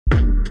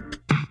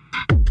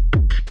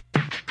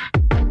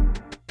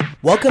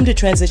Welcome to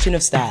Transition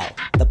of Style,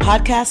 the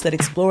podcast that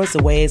explores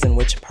the ways in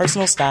which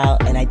personal style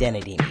and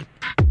identity meet.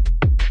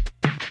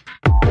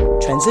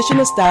 Transition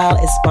of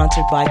Style is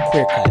sponsored by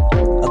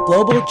QueerCut, a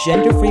global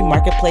gender-free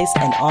marketplace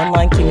and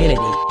online community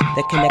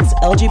that connects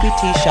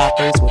LGBT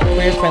shoppers with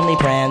queer-friendly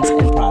brands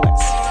and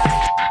products.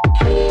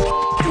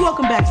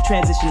 Welcome back to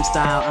Transition of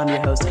Style. I'm your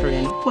host,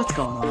 Corinne. What's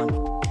going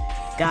on?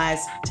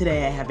 Guys,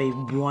 today I have a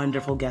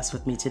wonderful guest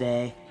with me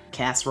today,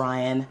 Cass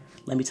Ryan.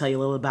 Let me tell you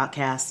a little about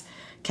Cass.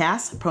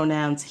 Cass,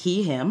 pronouns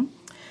he, him.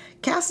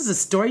 Cass is a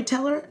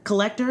storyteller,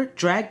 collector,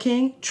 drag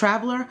king,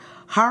 traveler,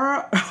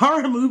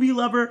 horror movie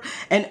lover,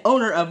 and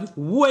owner of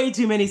way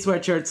too many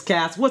sweatshirts.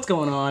 Cass, what's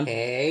going on?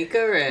 Hey,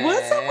 Corinne.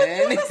 What's up with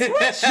you and the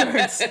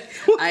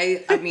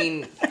sweatshirts? I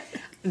mean,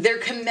 they're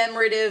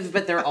commemorative,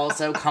 but they're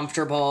also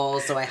comfortable,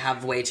 so I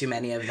have way too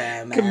many of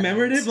them.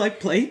 Commemorative, like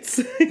plates?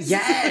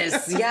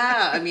 Yes,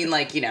 yeah. I mean,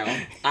 like, you know,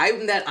 I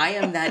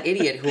am that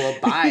idiot who will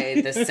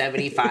buy the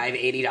 $75,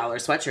 $80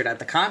 sweatshirt at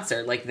the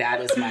concert. Like, that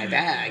is my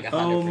bag. 100%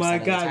 Oh my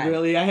God,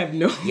 really? I have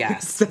no...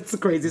 Yes. That's the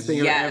craziest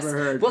thing I've ever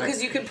heard. Well,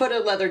 because you can put a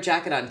leather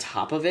jacket on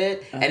top of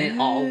it, and it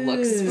all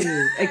looks...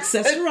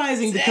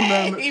 Accessorizing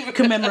the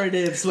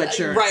commemorative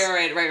sweatshirts.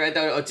 Right.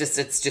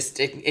 It's just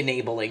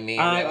enabling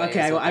me.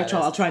 Okay,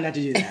 I'll try not to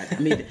do that. I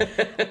mean,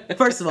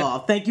 first of all,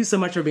 thank you so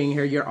much for being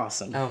here. You're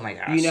awesome. Oh my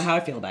gosh. You know how I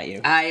feel about you.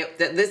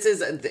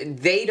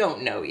 They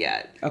don't know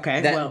yet.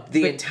 Okay, that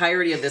the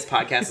entirety of this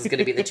podcast is going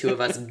to be the two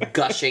of us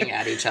gushing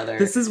at each other.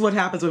 This is what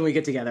happens when we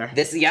get together.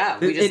 We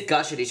just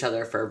gush at each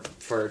other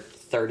for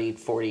 30,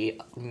 40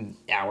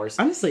 hours.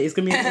 Honestly, it's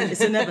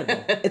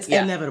inevitable. It's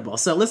inevitable.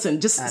 So listen,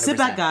 just 100%. Sit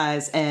back,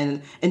 guys,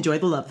 and enjoy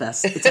the love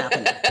fest. It's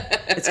happening.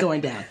 It's going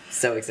down.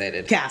 So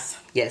excited. Cass.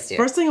 Yes, dear.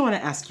 First thing I want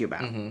to ask you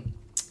about. Mm-hmm.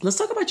 Let's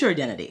talk about your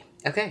identity.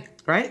 Okay.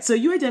 Right? So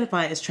you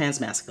identify as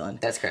transmasculine.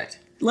 That's correct.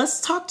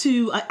 Let's talk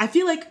to... I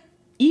feel like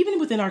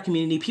even within our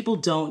community,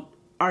 people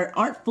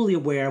aren't fully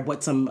aware of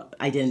what some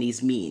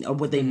identities mean or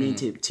what they mean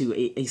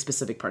to a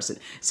specific person.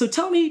 So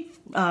tell me,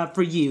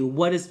 for you,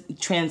 what does being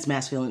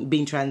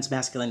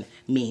transmasculine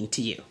mean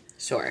to you?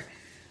 Sure.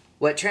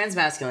 What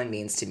transmasculine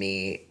means to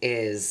me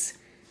is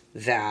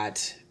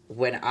that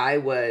when I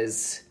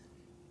was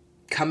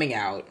coming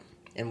out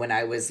and when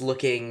I was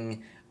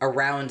looking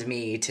around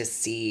me to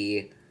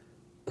see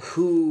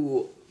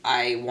who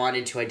I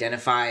wanted to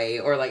identify,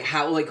 or like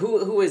how, like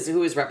who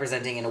was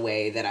representing in a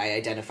way that I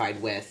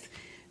identified with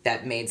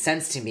that made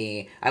sense to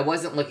me. I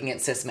wasn't looking at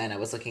cis men, I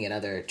was looking at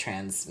other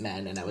trans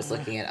men, and I was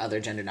looking at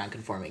other gender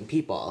nonconforming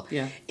people.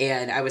 Yeah.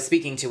 And I was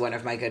speaking to one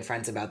of my good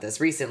friends about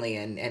this recently,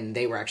 and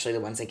they were actually the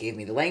ones that gave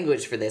me the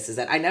language for this, is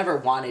that I never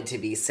wanted to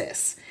be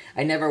cis.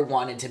 I never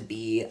wanted to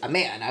be a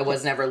man. I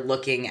was never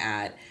looking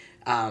at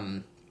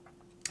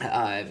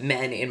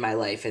men in my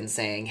life and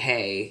saying,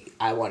 hey,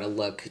 I want to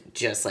look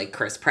just like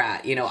Chris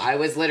Pratt. You know, I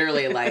was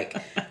literally like,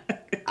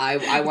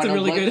 I want to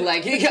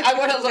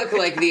look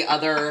like the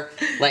other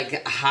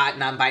like hot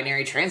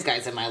non-binary trans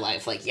guys in my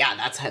life. Like,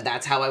 yeah,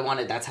 that's how I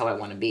want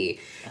to be.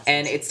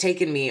 And it's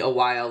taken me a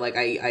while. Like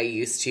I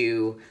used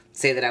to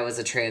say that I was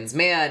a trans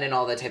man and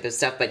all that type of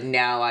stuff, but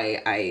now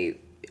I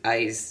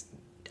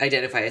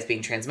identify as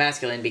being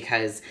transmasculine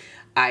because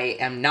I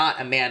am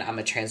not a man, I'm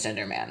a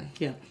transgender man.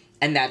 Yeah.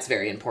 And that's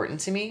very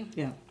important to me.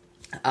 Yeah.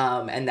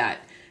 And that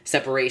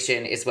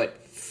separation is what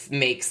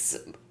makes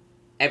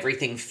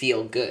everything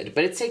feel good.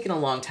 But it's taken a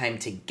long time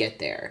to get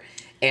there.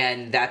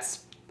 And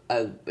that's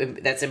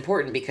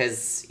important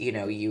because, you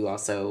know, you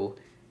also...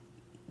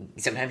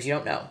 Sometimes you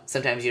don't know.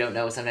 Sometimes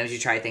you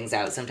try things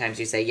out. Sometimes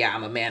you say, yeah,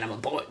 I'm a man, I'm a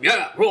boy.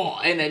 Yeah, raw.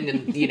 And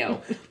then, you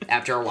know,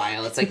 after a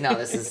while, it's like, no,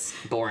 this is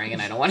boring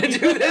and I don't want to do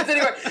this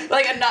anymore.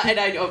 Like,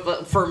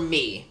 for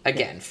me,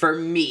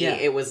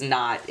 it was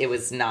not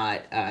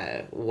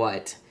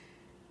what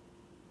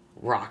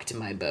rocked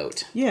my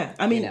boat. Yeah.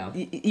 I mean, you know?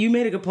 You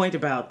made a good point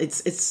about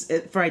it's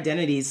for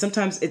identities.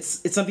 Sometimes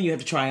it's something you have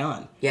to try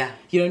on. Yeah.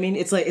 You know what I mean?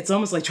 It's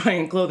almost like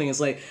trying clothing. It's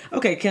like,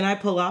 okay, can I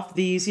pull off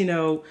these, you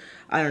know,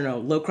 I don't know,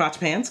 low crotch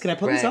pants? Can I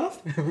pull these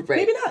off? Right.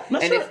 Maybe not.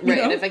 Not and sure.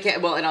 And if I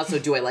can't, well, and also,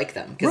 do I like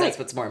them? Because that's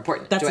what's more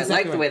important. That's do I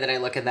exactly like the way that I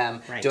look at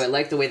them? Right. Do I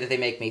like the way that they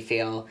make me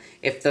feel?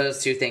 If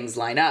those two things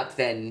line up,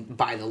 then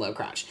buy the low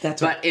crotch.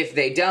 That's but if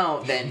they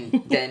don't,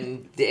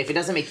 then if it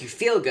doesn't make you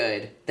feel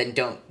good, then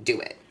don't do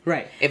it.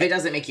 Right. If it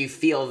doesn't make you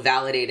feel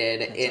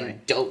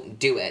validated, don't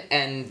do it.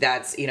 And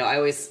that's, you know, I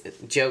always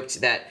joked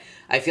that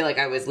I feel like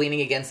I was leaning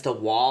against the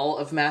wall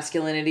of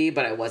masculinity,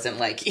 but I wasn't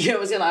like, you know,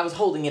 I was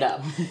holding it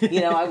up.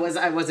 You know, I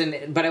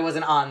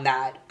wasn't on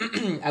that.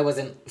 I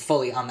wasn't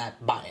fully on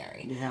that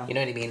binary. Yeah. You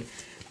know what I mean?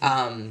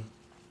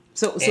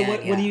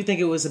 What do you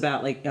think it was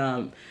about,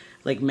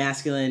 like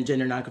masculine,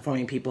 gender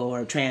nonconforming people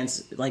or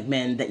trans, like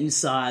men that you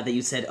saw that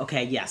you said,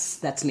 okay, yes,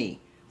 that's me.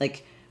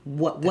 Like,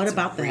 what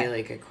about that? That's a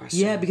really good question.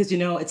 Yeah, because, you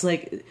know, it's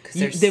like,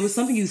 there was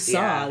something you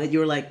saw that you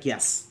were like,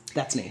 yes,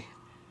 that's me.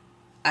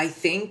 I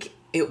think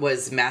it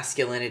was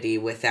masculinity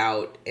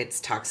without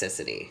its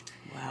toxicity.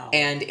 Wow.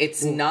 And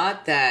it's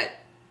not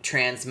that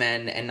trans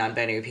men and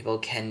non-binary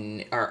people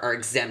are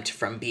exempt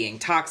from being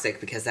toxic,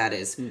 because that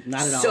is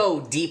not at all.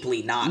 So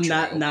deeply not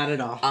true. Not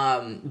at all.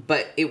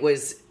 But it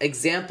was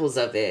examples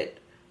of it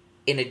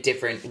in a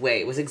different way.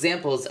 It was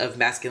examples of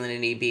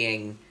masculinity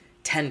being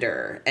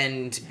tender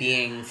and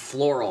being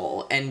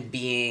floral and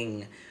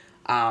being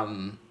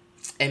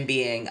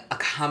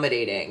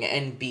accommodating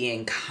and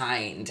being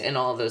kind and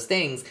all of those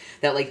things,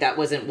 that like that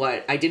wasn't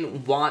what I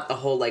didn't want. The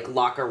whole like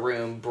locker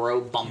room bro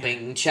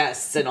bumping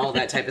chests and all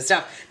that type of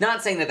stuff.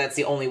 Not saying that that's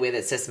the only way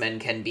that cis men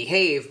can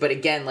behave, but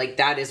again, like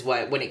that is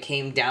what, when it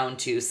came down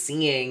to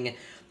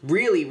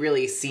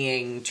really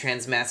seeing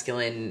trans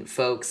masculine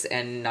folks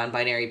and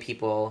non-binary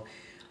people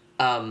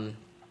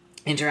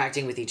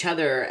interacting with each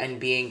other and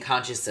being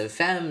conscious of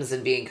femmes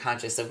and being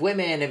conscious of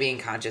women and being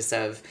conscious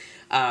of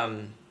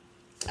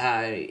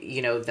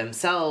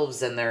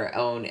themselves and their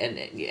own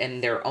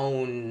and their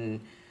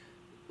own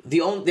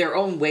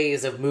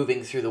ways of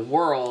moving through the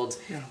world.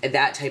 And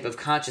that type of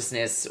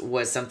consciousness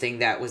was something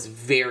that was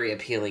very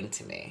appealing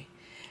to me,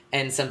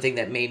 and something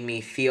that made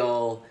me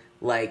feel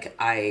like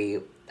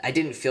I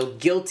didn't feel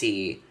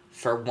guilty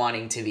for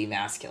wanting to be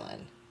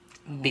masculine.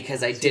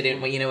 Because I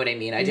didn't, you know what I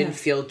mean? I didn't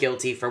feel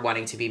guilty for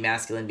wanting to be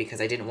masculine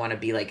because I didn't want to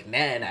be like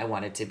men. I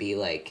wanted to be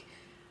like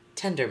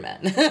tender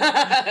men.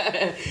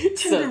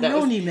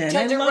 Tenderoni men.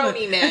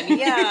 Tenderoni men.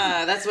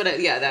 Yeah, that's what.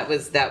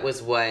 That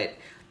was what,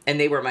 and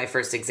they were my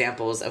first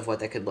examples of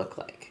what that could look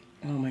like.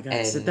 Oh my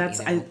God! So that's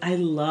I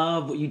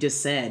love what you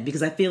just said,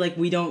 because I feel like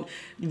we don't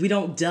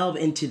delve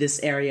into this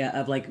area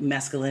of like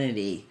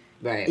masculinity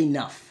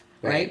enough.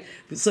 Right.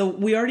 So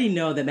we already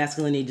know that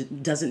masculinity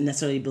doesn't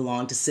necessarily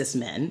belong to cis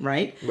men,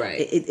 right? Right.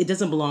 It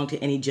doesn't belong to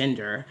any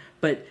gender,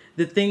 but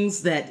the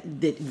things that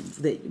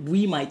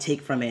we might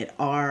take from it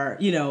are,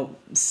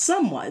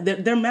 somewhat,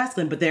 they're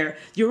masculine, but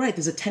you're right,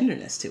 there's a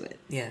tenderness to it.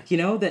 Yeah.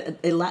 That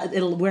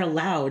we're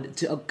allowed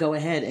to go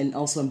ahead and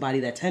also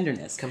embody that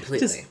tenderness. Completely.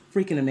 Just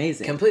freaking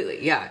amazing.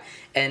 Completely, yeah.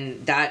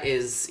 And that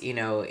is,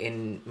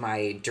 in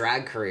my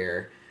drag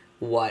career,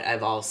 what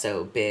I've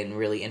also been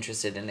really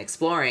interested in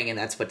exploring, and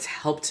that's what's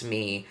helped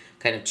me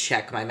kind of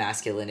check my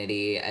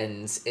masculinity,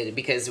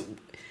 because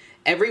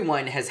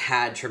everyone has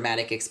had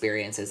traumatic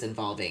experiences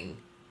involving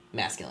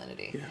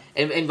masculinity,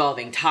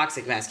 involving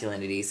toxic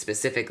masculinity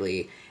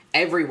specifically.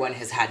 Everyone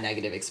has had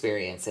negative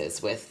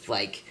experiences with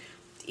like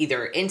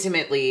either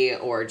intimately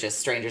or just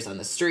strangers on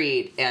the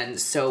street. And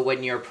so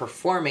when you're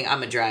performing,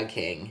 I'm a drag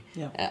king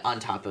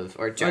on top of,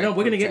 or drag, we're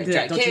going to get into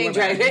that.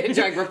 Drag king,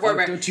 drag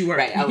performer. Don't you worry.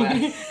 Right,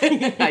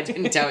 I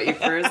didn't doubt you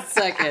for a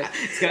second.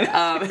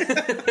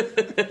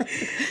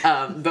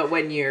 But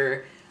when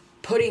you're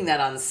putting that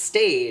on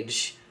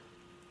stage,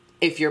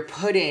 if you're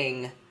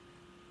putting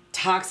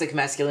toxic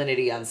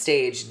masculinity on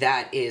stage,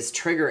 that is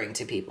triggering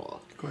to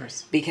people.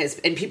 Course.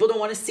 And people don't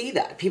want to see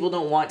that. People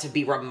don't want to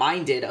be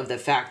reminded of the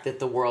fact that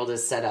the world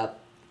is set up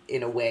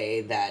in a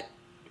way that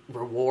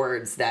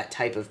rewards that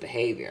type of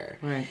behavior.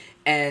 Right.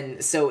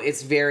 And so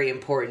it's very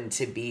important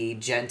to be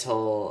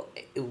gentle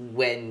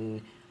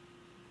when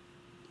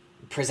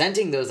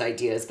presenting those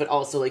ideas, but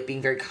also like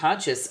being very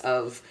conscious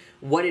of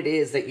what it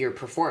is that you're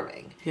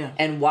performing. Yeah.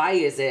 And why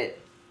is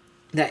it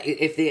that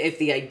if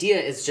the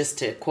idea is just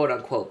to quote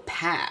unquote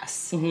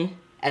pass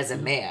as a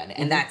man,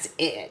 and that's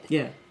it.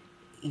 Yeah.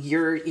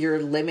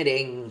 You're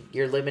limiting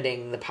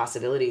the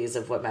possibilities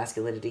of what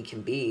masculinity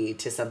can be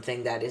to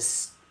something that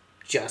is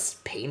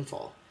just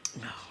painful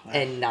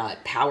and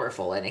not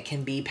powerful. And it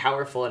can be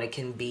powerful, and it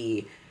can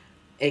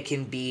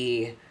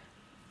be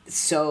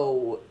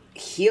so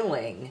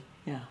healing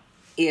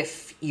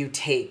if you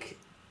take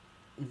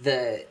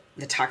the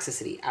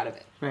toxicity out of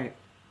it. Right.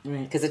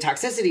 Right. Because the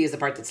toxicity is the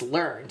part that's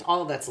learned.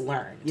 All of that's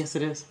learned. Yes,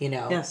 it is.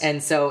 Yes.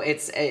 And so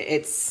it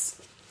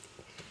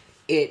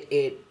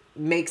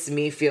makes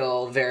me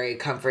feel very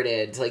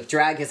comforted. Like,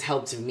 drag has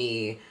helped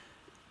me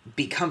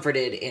be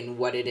comforted in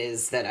what it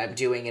is that I'm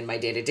doing in my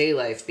day-to-day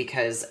life,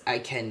 because I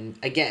can,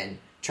 again,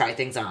 try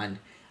things on.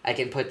 I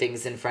can put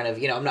things in front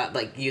of, I'm not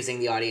like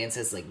using the audience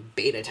as like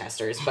beta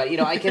testers, but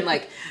I can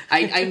like,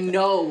 I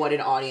know what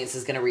an audience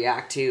is going to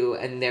react to,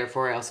 and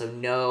therefore I also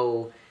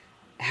know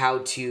how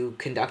to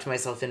conduct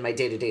myself in my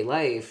day-to-day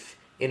life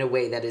in a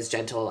way that is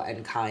gentle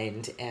and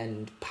kind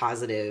and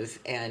positive,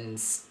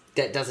 and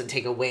that doesn't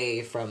take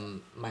away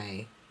from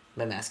my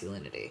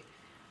masculinity.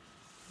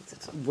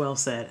 So. Well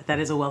said. That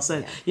is a well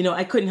said. Yeah.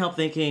 I couldn't help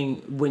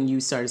thinking when you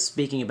started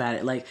speaking about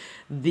it, like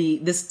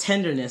this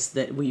tenderness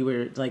that we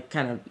were like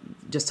kind of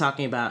just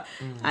talking about.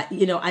 I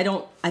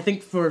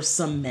think for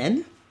some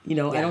men, I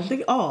don't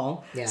think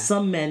all,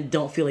 some men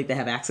don't feel like they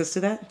have access to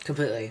that.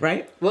 Completely.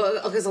 Right?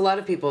 Well, because a lot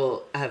of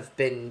people have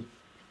been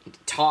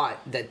taught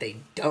that they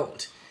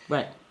don't.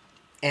 Right.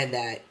 And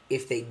that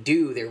if they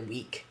do, they're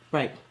weak.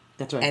 Right.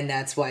 That's right. And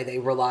that's why they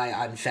rely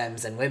on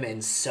femmes and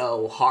women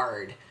so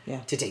hard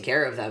to take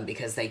care of them,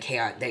 because they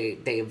can't,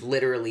 they've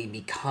literally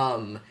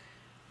become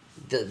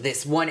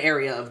this one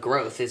area of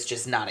growth is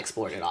just not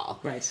explored at all.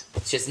 Right.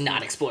 It's just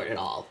not explored at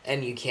all.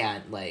 And you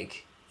can't they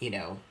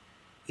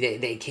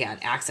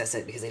can't access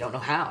it because they don't know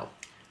how.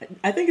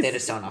 I think they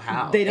just don't know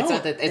how. They don't.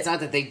 It's not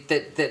that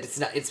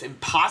it's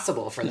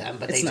impossible for them,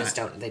 but they just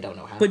don't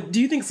know how. But do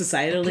you think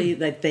societally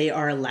that they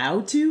are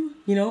allowed to?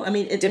 You know, I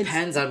mean, it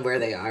depends on where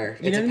they are.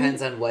 It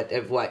depends on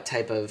what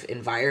type of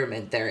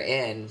environment they're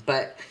in.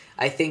 But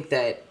I think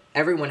that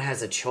everyone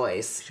has a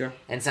choice. Sure.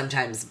 And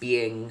sometimes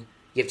you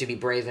have to be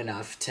brave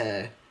enough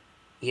to,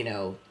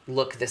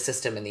 look the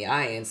system in the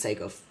eye and say,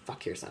 go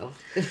fuck yourself.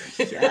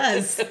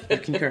 Yes. You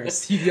can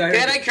curse.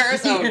 Can I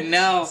curse? Oh,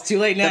 no. It's too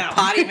late now. The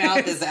potty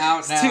mouth is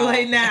out now. It's too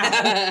late now.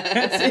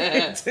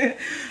 That's it.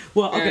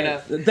 Well,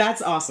 okay.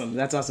 That's awesome.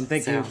 That's awesome.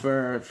 Thank you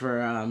for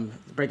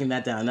breaking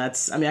that down. I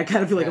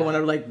kind of feel like I want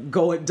to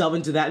go and delve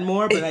into that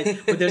more,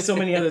 but there's so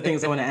many other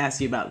things I want to ask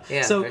you about.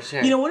 Yeah, so, for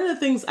sure. One of the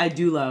things I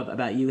do love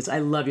about you is I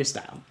love your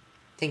style.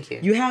 Thank you.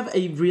 You have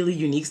a really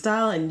unique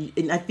style,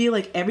 and I feel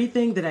like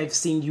everything that I've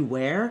seen you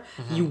wear,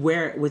 you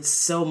wear it with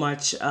so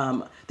much.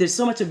 There's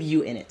so much of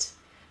you in it.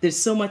 There's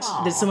so much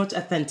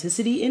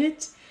authenticity in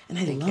it, and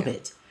I love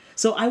it.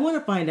 So I want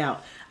to find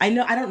out. I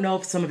don't know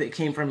if some of it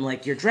came from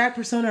your drag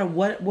persona or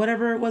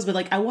whatever it was,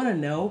 but I want to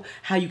know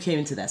how you came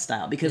into that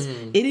style because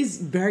it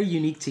is very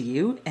unique to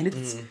you, and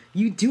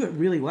you do it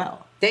really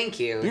well. Thank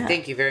you. Yeah.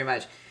 Thank you very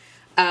much.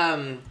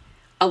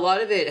 A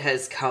lot of it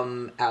has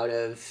come out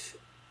of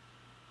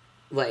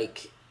I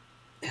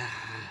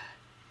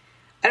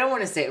don't want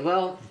to say,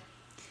 well,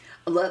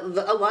 a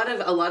lot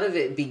of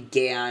it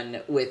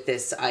began with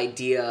this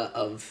idea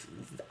of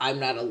I'm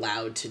not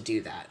allowed to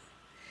do that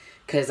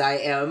because I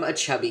am a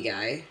chubby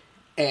guy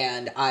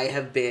and I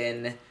have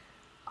been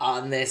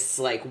on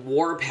this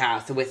war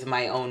path with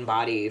my own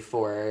body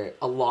for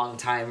a long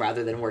time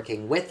rather than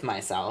working with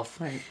myself.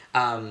 Right.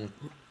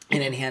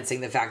 And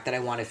enhancing the fact that I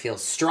want to feel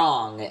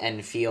strong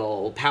and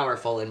feel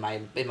powerful in my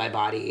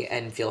body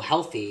and feel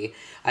healthy.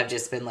 I've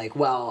just been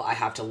well, I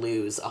have to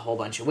lose a whole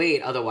bunch of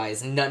weight,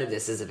 otherwise none of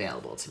this is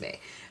available to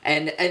me.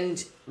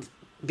 And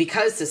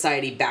because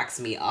society backs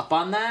me up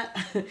on that,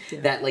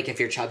 that if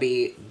you're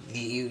chubby,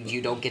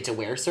 you don't get to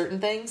wear certain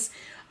things.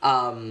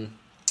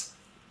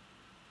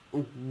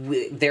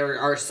 There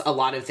are a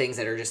lot of things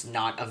that are just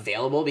not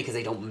available because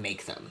they don't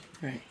make them.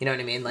 Right. You know what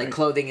I mean? Right.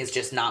 Clothing is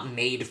just not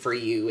made for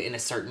you in a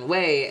certain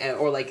way,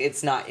 or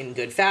it's not in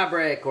good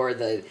fabric, or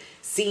the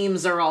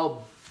seams are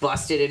all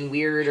busted and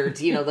weird, or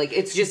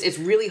it's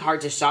really hard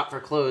to shop for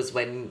clothes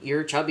when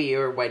you're chubby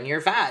or when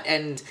you're fat,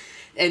 and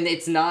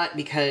it's not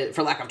because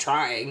for lack of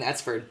trying, that's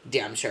for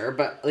damn sure.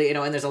 But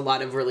and there's a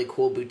lot of really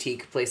cool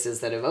boutique places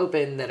that have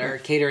opened that are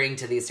catering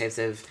to these types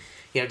of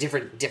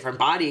different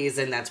bodies,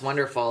 and that's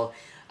wonderful.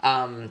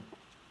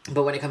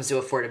 But when it comes to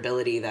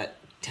affordability, that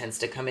tends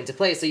to come into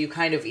play. So you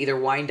kind of either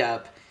wind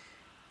up,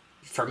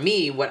 for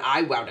me, what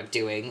I wound up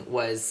doing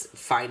was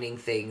finding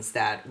things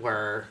that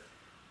were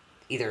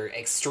either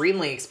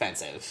extremely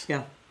expensive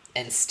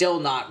and still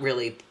not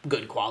really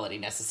good quality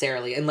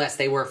necessarily, unless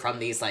they were from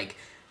these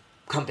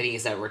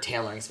companies that were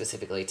tailoring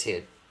specifically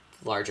to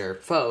larger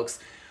folks,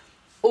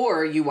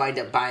 or you wind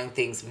up buying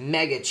things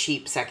mega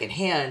cheap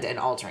secondhand and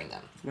altering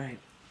them. Right.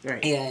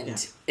 Right.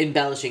 And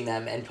embellishing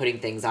them and putting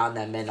things on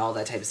them and all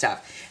that type of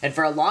stuff. And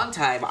for a long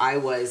time, I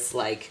was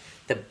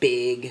the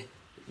big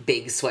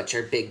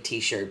sweatshirt, big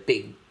t-shirt,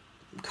 big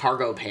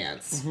cargo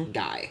pants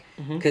guy.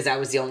 Because that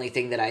was the only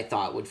thing that I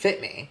thought would fit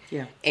me.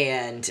 Yeah.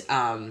 And,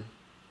 and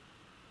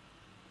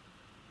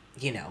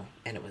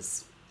it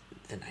was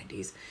the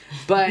 90s.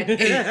 But,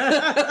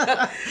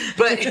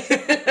 but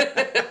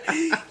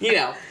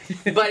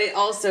it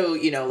also,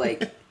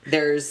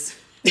 there's...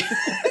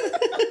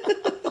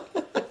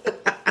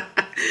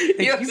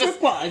 Thank you for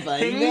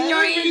qualifying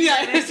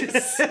that.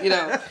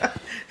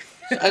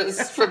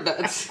 It's from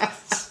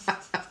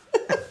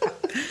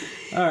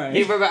all right.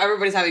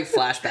 Everybody's having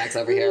flashbacks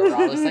over here. We're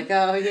all just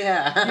oh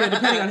yeah. Yeah,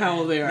 depending on how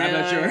old they are, I'm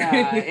not sure.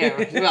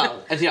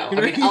 Well,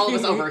 all of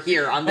us over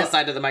here on this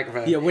side of the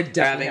microphone. Yeah, we're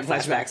definitely having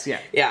flashbacks.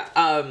 Yeah.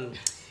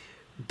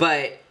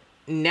 But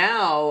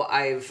now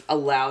I've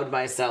allowed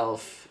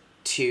myself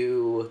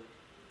to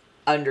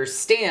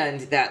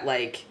understand that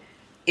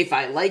if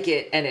I like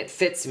it and it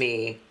fits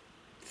me,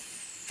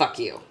 fuck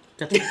you.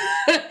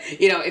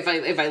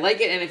 If I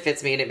like it and it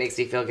fits me and it makes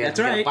me feel good, I'm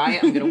gonna buy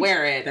it, I'm gonna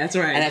wear it. That's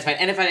right. And that's fine.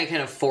 And if I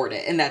can afford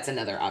it, and that's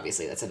another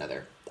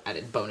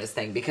added bonus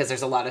thing, because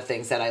there's a lot of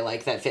things that I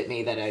like that fit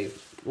me that I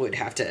would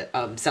have to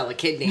sell a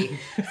kidney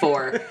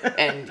for.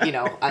 And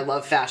I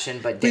love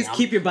fashion, but please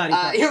keep your body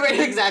parts. You're right,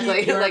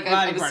 exactly.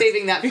 I'm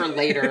saving that for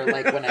later,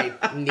 when I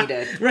need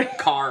a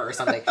car or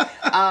something.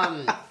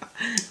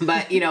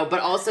 But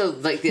also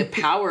the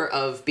power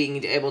of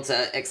being able to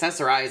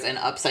accessorize and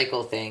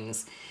upcycle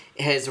things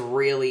has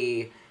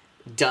really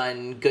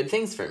done good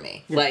things for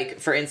me. Yeah.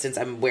 For instance,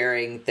 I'm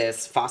wearing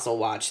this Fossil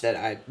watch that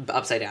I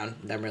upside down,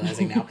 I'm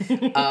realizing now,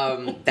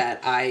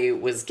 that I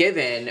was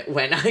given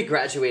when I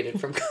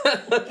graduated from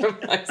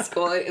high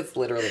school. It's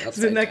literally upside down. It's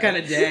been that kind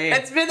of day.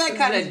 It's been that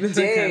kind of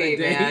day,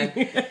 man.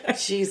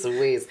 Jeez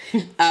Louise.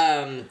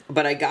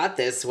 But I got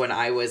this when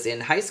I was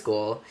in high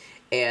school.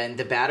 and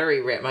the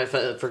battery ran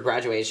for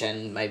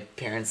graduation. My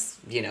parents,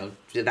 you know,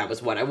 that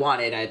was what I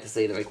wanted. I had to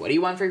say, they're like, "What do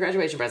you want for your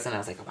graduation present?" And I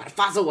was like, "I want a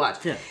Fossil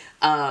watch." Yeah.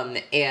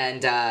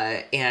 And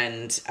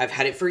I've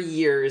had it for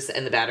years,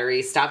 and the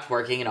battery stopped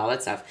working and all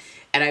that stuff.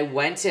 And I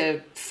went to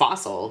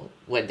Fossil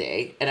one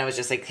day, and I was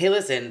just like, "Hey,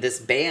 listen, this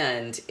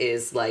band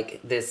is like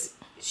this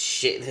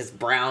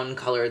brown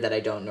color that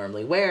I don't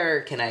normally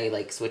wear. Can I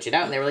like switch it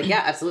out?" And they were like,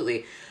 "Yeah,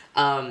 absolutely."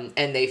 And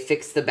they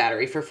fixed the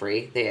battery for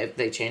free.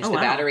 They changed the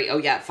battery. Oh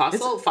yeah,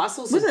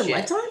 Fossil's was it legit.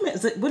 lifetime?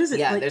 Is it, what is it?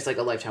 Yeah, like, there's like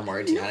a lifetime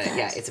warranty on it.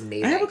 Yeah, it's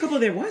amazing. I have a couple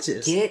of their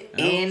watches. Get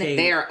in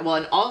there. Well,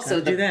 and also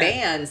Gotta the do that.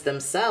 bands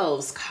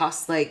themselves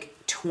cost like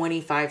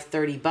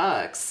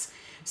 $25-$30.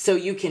 So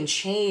you can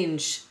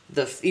change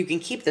you can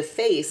keep the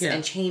face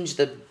and change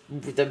the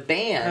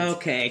band.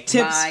 Okay,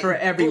 tips for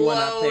everyone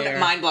out there.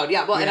 Mind blown.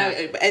 Yeah. Well,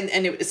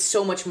 and it was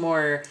so much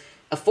more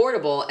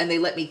affordable, and they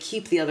let me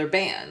keep the other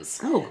bands.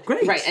 Oh,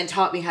 great. Right, and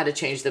taught me how to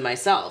change them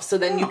myself. So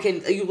then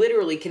you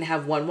literally can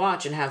have one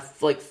watch and have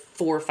like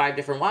 4 or 5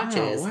 different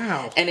watches. Oh,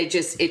 wow. And it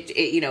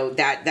you know,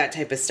 that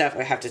type of stuff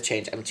I have to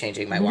change. I'm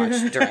changing my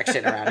watch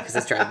direction around because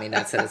it's driving me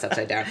nuts and it's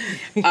upside down.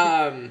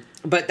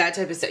 But that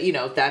type of stuff, you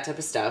know, that type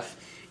of stuff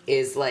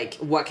is like,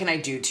 what can I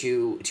do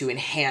to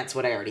enhance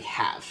what I already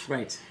have?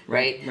 Right.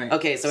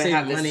 Okay, so Save I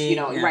have this, money, you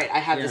know, I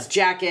have this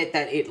jacket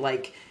that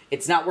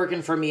it's not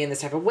working for me in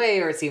this type of way,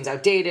 or it seems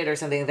outdated or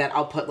something, that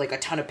I'll put like a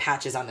ton of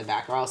patches on the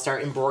back, or I'll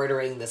start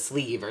embroidering the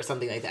sleeve or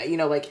something like that. You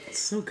know, like, it's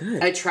so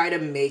good. I try to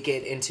make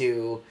it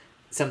into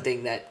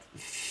something that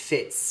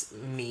fits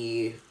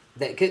me,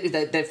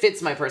 that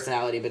fits my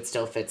personality, but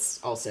still fits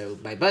also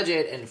my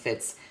budget and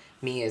fits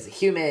me as a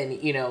human.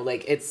 You know,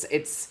 like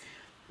it's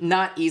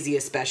not easy,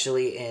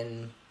 especially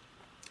in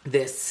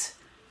this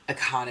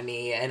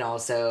economy and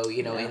also,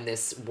 you know, in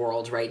this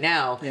world right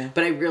now. Yeah.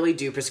 But I really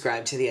do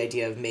prescribe to the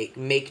idea of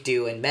make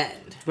do and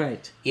mend.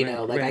 Right. You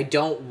know, like I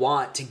don't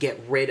want to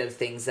get rid of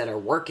things that are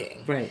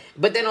working. Right.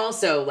 But then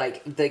also,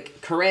 like,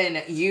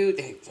 Corinne,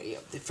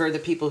 for the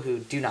people who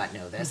do not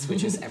know this,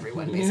 which is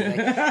everyone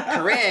basically,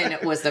 Corinne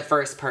was the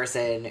first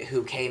person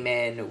who came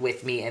in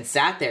with me and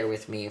sat there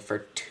with me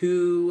for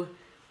 3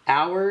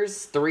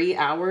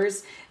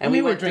 hours, and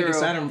we went drinking,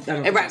 through. So I don't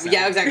right?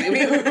 Yeah, exactly. We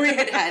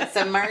had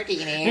some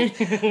martinis,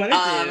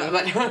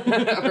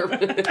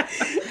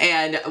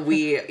 and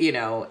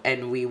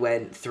we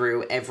went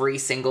through every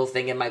single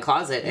thing in my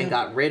closet and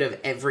got rid of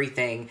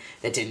everything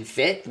that didn't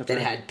fit, that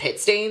had pit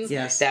stains.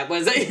 Yes, that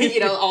was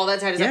all that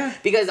type of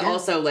stuff. Because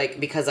also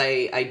because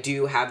I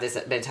do have this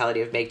mentality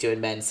of make do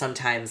and mend.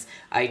 Sometimes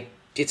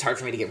it's hard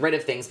for me to get rid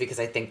of things because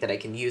I think that I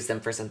can use them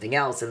for something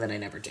else, and then I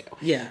never do.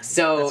 Yeah.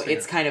 So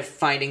it's kind of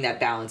finding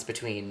that balance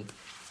between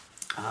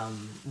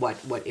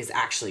what is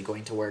actually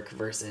going to work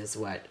versus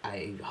what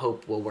I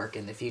hope will work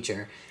in the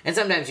future. And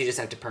sometimes you just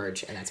have to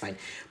purge, and that's fine.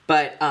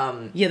 But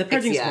the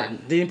purging is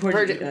important. The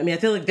important. I mean, I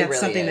feel like that's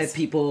really something that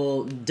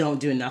people don't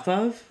do enough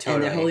of,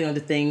 and they're holding on to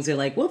things. They're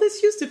like, "Well,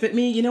 this used to fit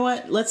me. You know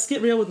what? Let's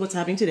get real with what's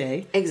happening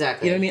today."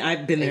 Exactly. You know what I mean?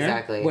 I've been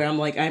there. Where I'm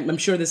like, I'm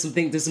sure there's some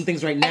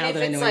things right now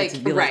that I know I need to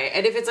be like,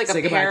 and if it's like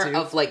a pair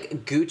of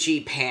like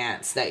Gucci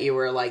pants that you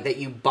were like that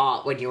you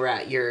bought when you were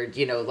at your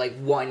like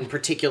one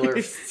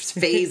particular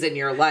phase in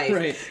your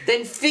life,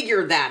 then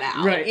figure that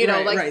out.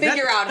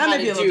 Figure out how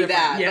to do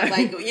that.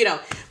 Yeah.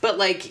 But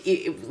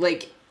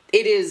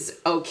it is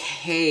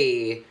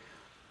okay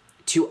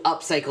to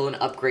upcycle and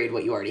upgrade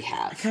what you already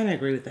have. I kind of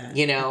agree with that.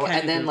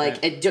 And then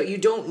you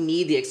don't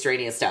need the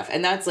extraneous stuff.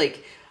 And that's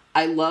like,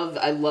 I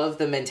love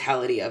the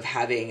mentality of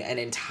having an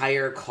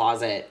entire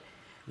closet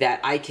that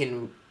I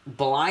can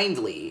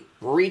blindly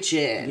reach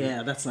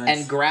in that's nice.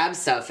 And grab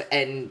stuff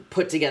and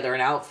put together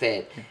an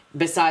outfit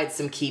besides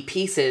some key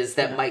pieces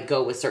that might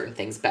go with certain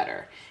things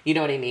better. You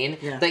know what I mean?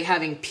 Yeah. Like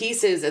having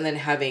pieces and then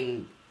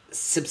having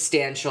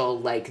substantial,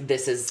 like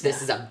this is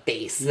a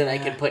base that I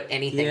can put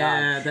anything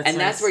on.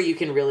 That's where you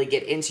can really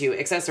get into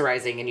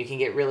accessorizing, and you can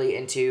get really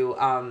into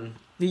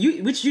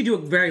which you do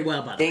very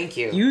well, by the way. Thank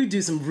you. You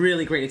do some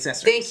really great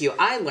accessories. Thank you.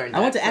 I learned that.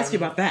 I want to ask you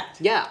about that.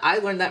 Yeah, I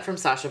learned that from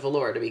Sasha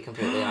Velour, to be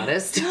completely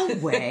honest. No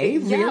way.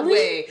 Really? Yeah,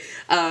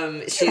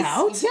 way.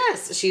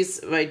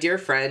 She's my dear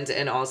friend,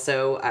 and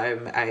also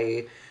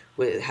I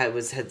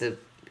had the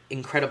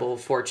incredible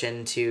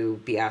fortune to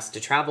be asked to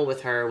travel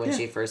with her when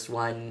she first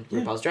won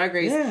RuPaul's Drag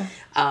Race. Yeah.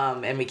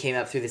 And we came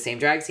up through the same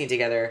drag scene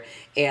together,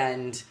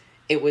 and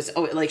it was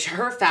like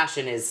her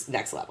fashion is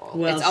next level.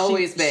 Well, it's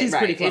always been she's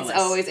pretty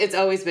flawless. It's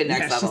always been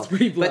next level. She's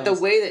pretty flawless. But the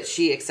way that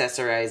she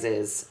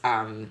accessorizes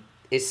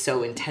is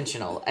so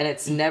intentional, and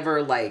it's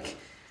never like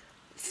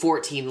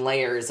 14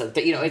 layers of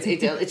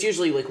it's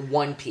usually like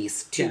one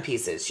piece, two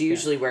pieces. She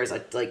usually wears a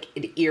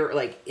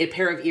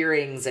pair of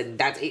earrings, and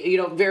that's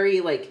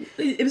very like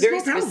it's very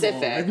more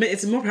specific. Powerful.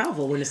 It's more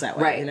powerful when it's that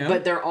way, right?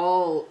 But they're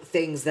all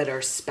things that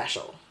are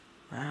special.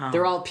 Wow.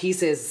 They're all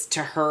pieces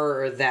to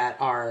her that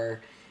are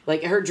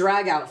like, her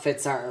drag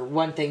outfits are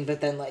one thing,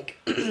 but then like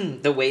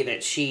the way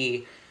that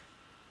she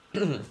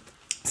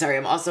Sorry,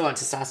 I'm also on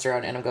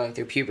testosterone and I'm going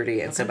through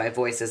puberty, and so my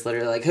voice is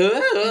literally like, so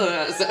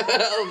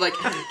I'm like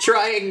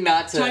trying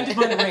not to. Trying to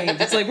find a range.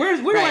 It's like, where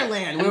do I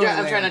land? I'm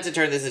trying not to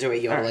turn this into a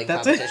yodeling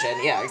competition.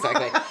 Yeah,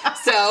 exactly.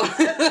 So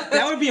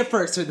that would be a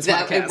first for this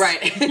podcast.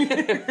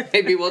 Right.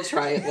 Maybe we'll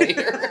try it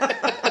later.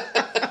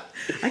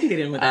 I can get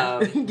in with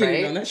that. Get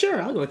in on that.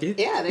 Sure, I'll go with you.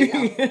 Yeah, there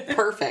you go.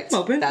 Perfect.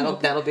 Open. That'll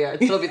be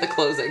the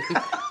closing.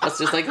 That's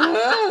just like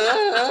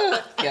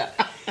yeah.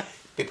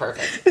 Be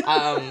perfect.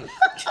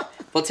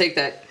 We'll take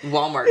that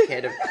Walmart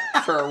kid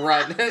for a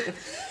run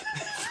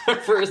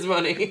for his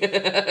money.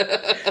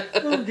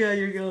 Oh god,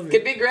 you're killing me.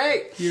 Could be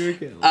great. You're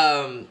killing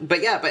me. But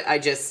I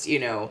just,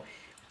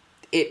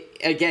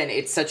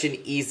 it's such an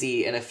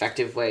easy and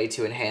effective way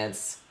to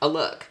enhance a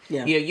look.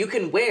 Yeah. You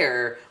can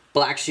wear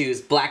black shoes,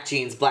 black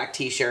jeans, black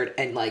t-shirt,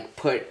 and like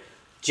put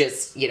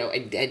just,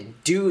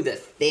 and do the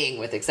thing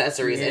with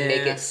accessories and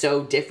make it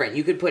so different.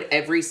 You could put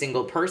every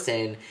single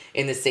person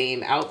in the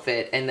same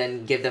outfit and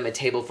then give them a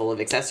table full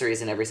of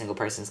accessories, and every single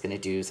person's going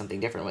to do something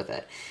different with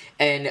it.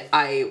 And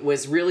I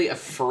was really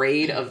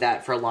afraid of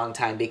that for a long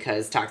time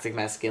because toxic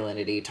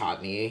masculinity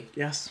taught me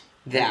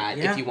that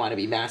if you want to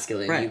be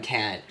masculine, you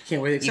can't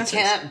wear the accessories. You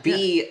can't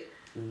be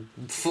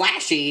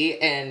flashy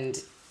and...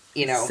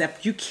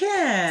 Except you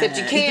can,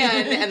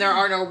 and there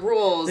are no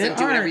rules, and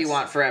do whatever you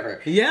want forever.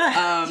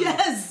 Yeah.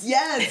 Yes.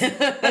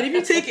 And if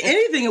you take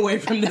anything away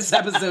from this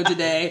episode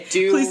today,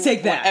 please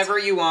take that. Whatever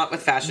you want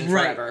with fashion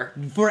forever.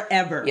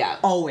 Forever. Yeah.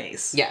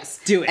 Always. Yes.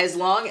 Do it. As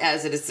long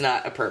as it is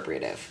not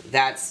appropriative.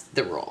 That's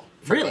the rule.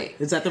 Really? Me.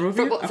 Is that the rule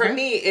for you? For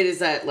me, it is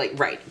that,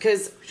 right.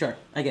 Because... Sure,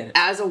 I get it.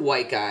 As a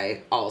white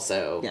guy,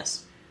 also...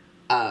 Yes.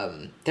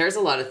 There's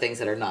a lot of things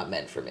that are not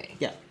meant for me.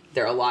 Yeah.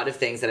 There are a lot of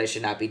things that I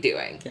should not be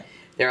doing. Yeah.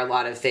 There are a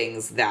lot of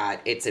things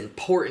that it's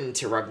important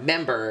to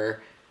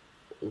remember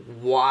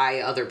why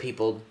other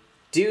people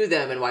do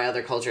them and why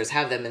other cultures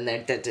have them, and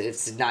that if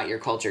it's not your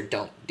culture,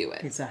 don't do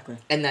it. Exactly.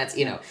 And that's,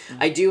 I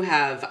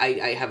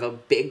have a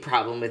big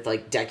problem with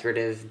like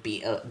decorative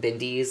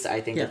bindies.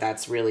 I think that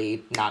that's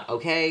really not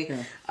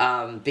okay.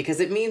 Yeah. Because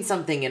it means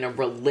something in a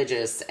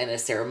religious and a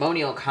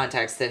ceremonial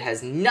context that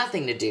has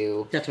nothing to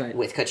do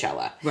with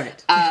Coachella.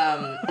 Right.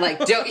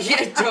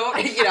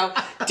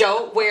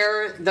 Don't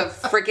wear the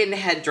freaking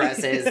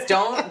headdresses.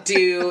 Don't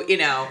do,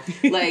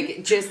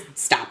 just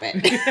stop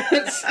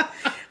it.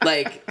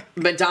 Like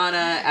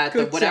Madonna at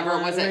the whatever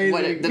was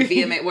it? The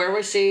VMA? Where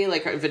was she?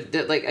 Like I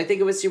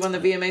think it was she won the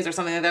VMAs or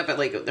something like that. But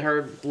like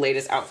her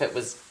latest outfit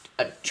was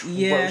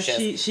atrocious.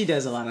 Yeah, she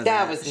does a lot of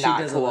that. That was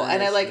not cool.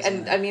 And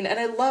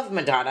I love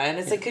Madonna. And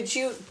it's like, could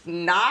you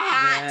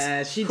not?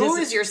 Yeah, Who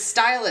is your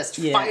stylist?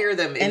 Yeah. Fire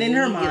them. And in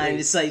her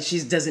mind, it's like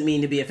she doesn't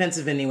mean to be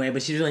offensive anyway,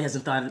 but she really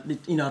hasn't thought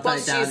it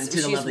down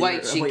into the level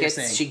white. of what you're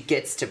saying. She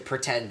gets to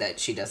pretend that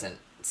she doesn't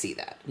see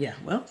that. Yeah,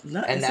 well,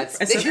 that's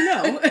except for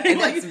no. And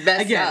that's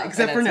messed up.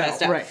 Except for no.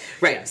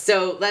 Right. Yeah.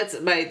 So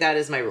that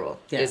is my rule.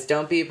 Yeah. Is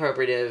don't be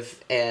appropriative,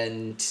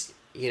 and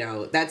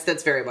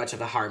that's very much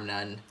of a harm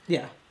none.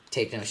 Yeah.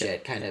 Take no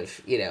shit kind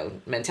of,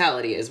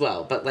 mentality as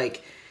well. But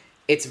like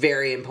it's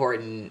very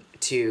important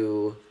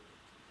to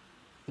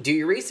do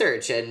your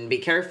research and be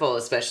careful,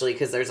 especially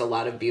because there's a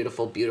lot of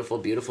beautiful, beautiful,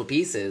 beautiful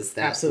pieces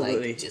that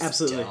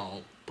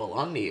don't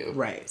belong to you.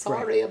 Right.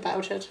 Sorry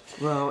about it.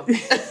 Well,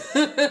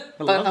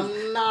 but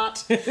I'm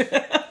not.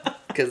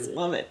 Because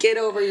get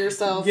over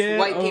yourself. Yeah,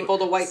 white people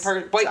to white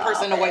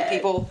person to white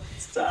people.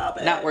 Stop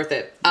it. Not worth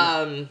it.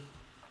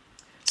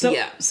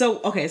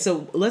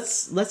 So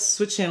let's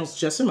switch channels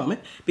just a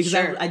moment because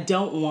I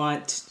don't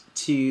want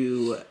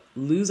to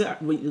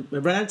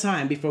run out of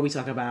time before we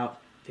talk about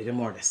Vigor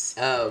Mortis.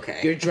 Oh,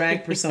 okay. Your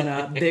drag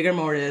persona, Vigor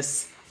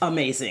Mortis,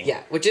 amazing.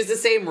 Yeah, which is the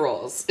same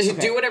rules. Okay.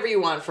 Do whatever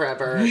you want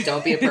forever.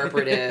 Don't be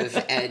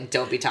appropriative and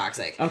don't be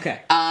toxic. Okay.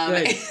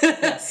 Good.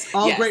 Yes.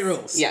 All great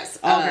rules. Yes.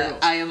 All great rules.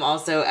 I am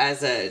also,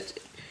 as a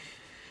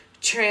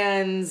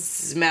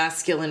trans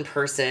masculine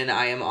person,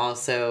 I am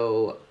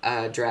also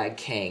a drag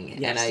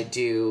king, and I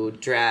do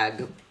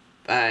drag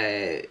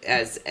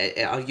as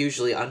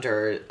usually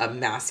under a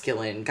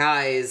masculine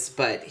guise,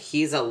 but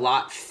he's a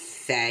lot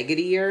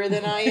faggotier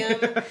than I am,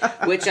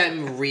 which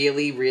I'm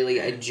really, really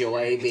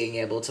enjoy being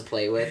able to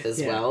play with as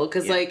well.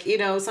 Because,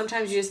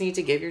 sometimes you just need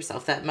to give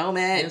yourself that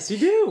moment. Yes, you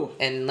do.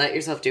 And let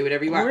yourself do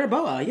whatever you want. Wear a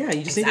boa. Yeah,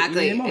 you just need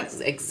a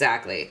moment.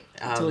 Exactly.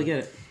 Totally get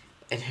it.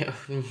 And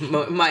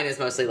mine is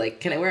mostly like,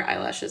 can I wear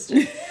eyelashes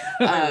too?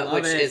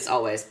 Which is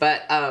always.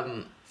 But,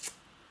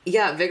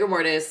 Vigor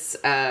Mortis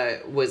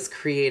was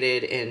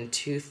created in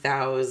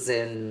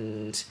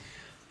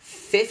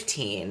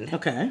 2015.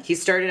 Okay. He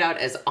started out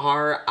as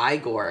R.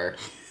 Igor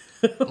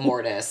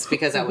Mortis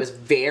because I was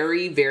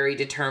very, very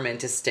determined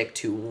to stick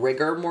to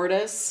rigor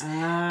mortis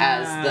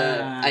as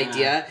the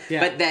idea. Yeah.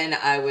 But then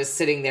I was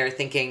sitting there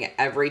thinking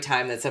every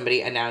time that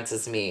somebody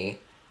announces me,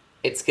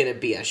 it's going to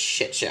be a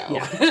shit show.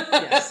 Yeah.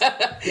 Yes.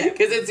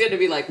 Because it's going to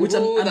be like, which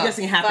I'm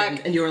guessing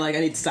happened, and you were like,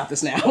 I need to stop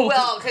this now.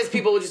 Well, because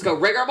people would just go,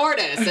 rigor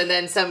mortis, and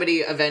then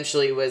somebody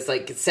eventually was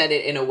like, said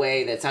it in a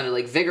way that sounded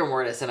like vigor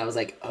mortis, and I was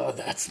like, oh,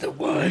 that's the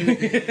one.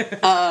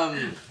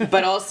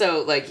 But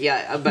also, like,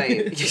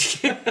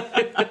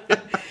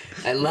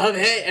 I love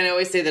it, and I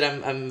always say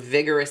that I'm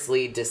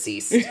vigorously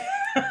deceased.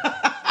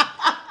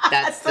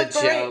 That's the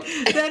joke.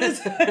 That is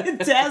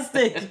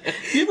fantastic.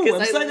 You have a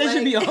website that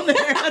should be on there.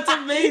 That's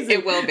amazing.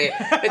 It will be.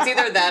 It's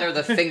either that or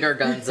the finger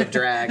guns of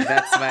drag.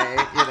 That's my,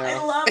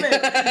 I love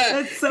it.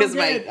 That's so good.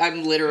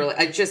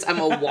 Because I'm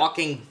a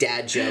walking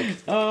dad joke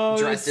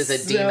dressed as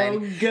a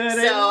demon. Good.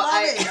 So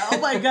I love it. Oh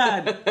my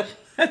God.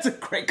 That's a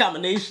great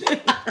combination.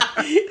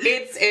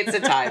 It's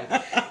a time.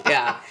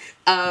 Yeah.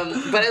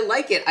 But I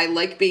like it. I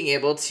like being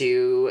able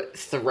to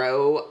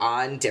throw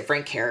on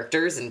different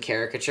characters and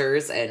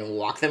caricatures and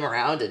walk them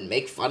around and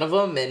make fun of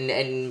them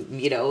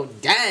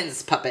and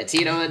dance puppets.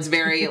 It's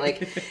very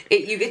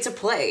you get to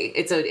play.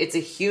 It's a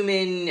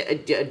human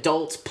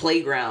adult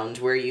playground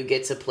where you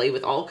get to play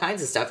with all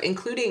kinds of stuff,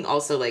 including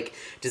also like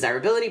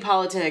desirability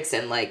politics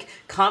and like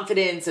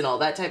confidence and all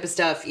that type of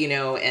stuff,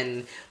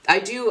 and I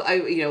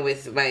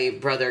with my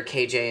brother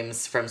Kay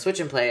James from Switch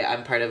and Play,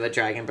 I'm part of a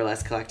drag and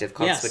burlesque collective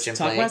called Switch and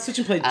Play. Talk about Switch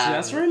and Play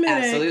just for a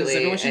minute. Absolutely.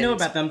 Everyone should know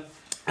about them.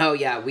 Oh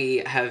yeah,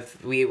 we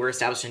were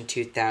established in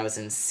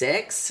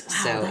 2006. Wow,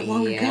 so that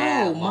long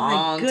ago.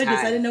 My goodness,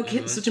 I didn't know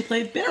Switch and Play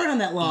had been around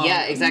that long.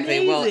 Yeah,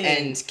 exactly. Amazing. Well,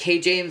 and Kay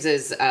James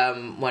is our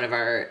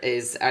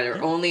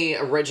only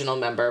original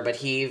member, but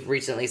he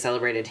recently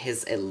celebrated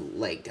his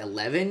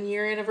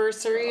 11-year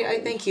anniversary. I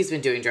think he's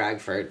been doing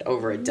drag for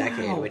over a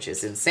decade, which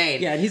is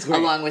insane. Yeah, and he's great.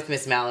 Along with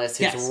Miss Malice,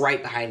 who's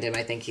right behind him.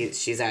 I think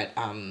she's at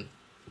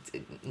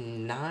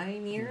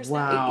 9 years,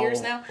 wow. 8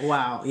 years now.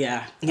 Wow,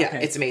 yeah. Yeah,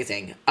 okay. It's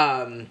amazing.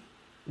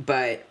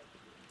 But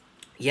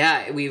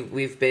yeah,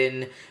 we've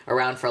been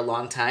around for a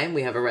long time.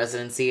 We have a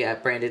residency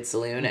at Branded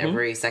Saloon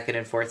every second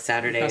and fourth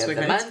Saturday of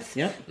the month.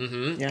 Yep.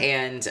 Mm-hmm.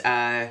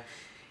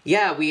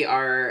 Yeah.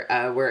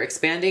 And we're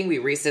expanding. We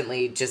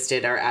recently just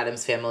did our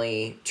Addams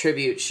Family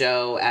tribute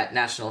show at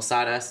National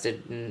Sawdust,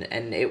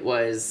 and it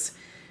was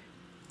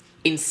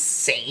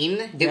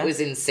insane. Yeah. It was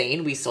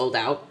insane. We sold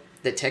out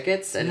the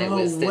tickets, and it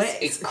was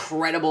this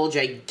incredible,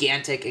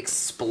 gigantic,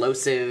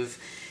 explosive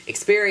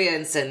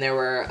experience, and there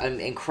were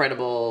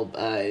incredible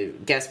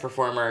guest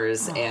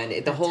performers,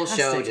 and the whole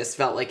show just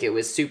felt like it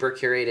was super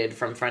curated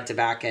from front to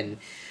back, and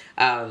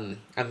I'm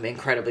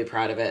incredibly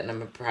proud of it, and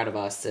I'm proud of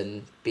us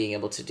and being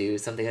able to do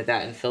something like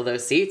that and fill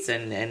those seats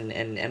and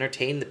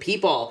entertain the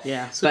people.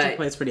 Yeah, Switch and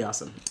Play is pretty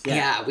awesome.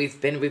 Yeah, we've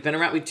been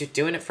around. We've been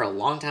doing it for a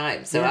long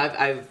time. So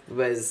I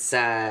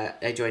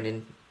joined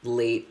in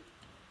late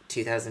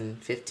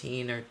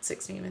 2015 or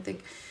 16, I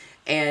think,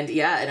 and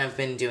I've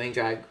been doing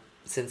drag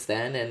since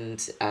then,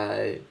 and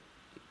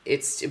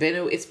it's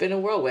been a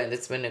whirlwind.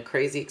 It's been a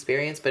crazy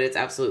experience, but it's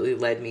absolutely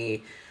led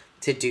me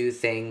to do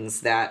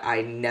things that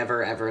I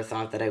never ever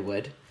thought that I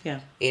would. Yeah.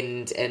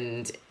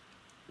 And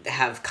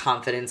have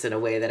confidence in a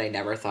way that I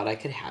never thought I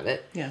could have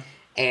it. Yeah.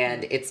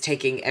 And it's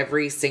taking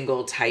every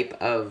single type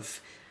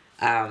of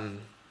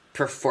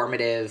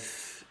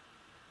performative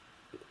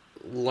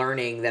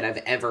learning that I've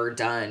ever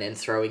done and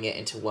throwing it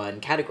into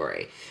one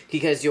category,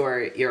 because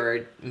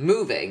you're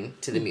moving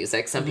to the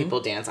music. Some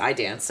people dance. I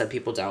dance. Some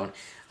people don't.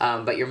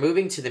 But you're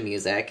moving to the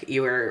music.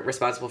 You are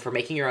responsible for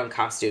making your own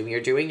costume. You're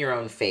doing your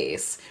own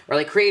face, or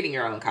like creating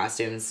your own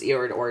costumes,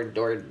 or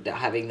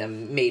having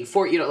them made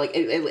for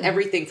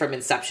everything from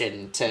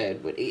inception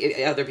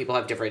to other people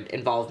have different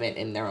involvement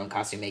in their own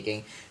costume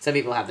making. Some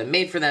people have them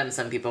made for them.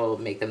 Some people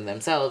make them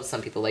themselves.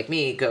 Some people like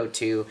me go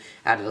to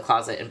out of the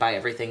closet and buy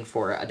everything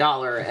for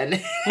 $1 and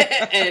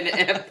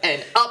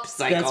and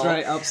upcycle. That's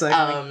right,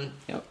 upcycling.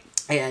 Yep.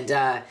 And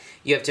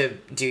you have to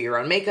do your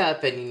own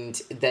makeup,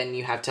 and then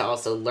you have to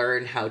also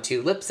learn how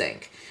to lip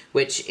sync,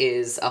 which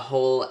is a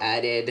whole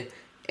added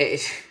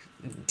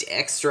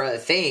extra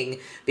thing,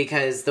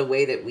 because the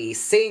way that we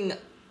sing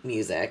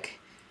music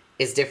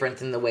is different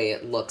than the way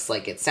it looks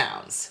like it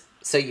sounds.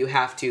 So you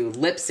have to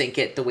lip sync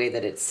it the way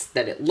that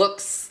it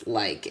looks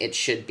like it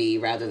should be,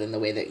 rather than the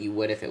way that you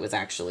would if it was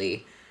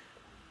actually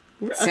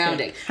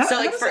sounding. Okay. How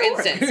does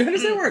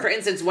For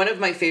instance, one of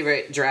my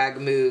favorite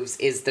drag moves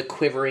is the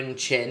quivering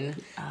chin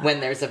when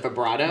there's a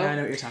vibrato. I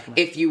know what you're talking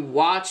about. If you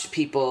watch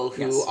people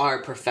who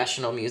are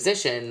professional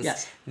musicians,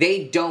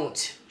 they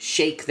don't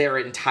shake their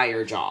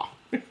entire jaw.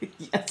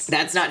 Yes.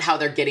 That's not how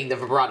they're getting the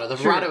vibrato. The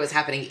vibrato is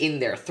happening in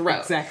their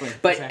throat. Exactly.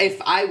 But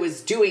if I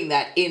was doing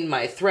that in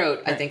my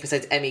throat, I think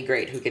besides Emmy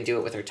Great, who can do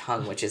it with her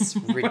tongue, which is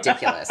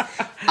ridiculous.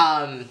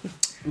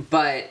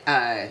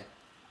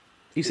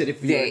 You said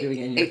if you're doing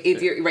it in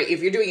your throat.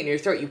 If you're doing it in your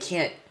throat, you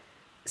can't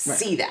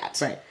see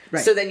that.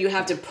 Right. So then you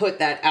have to put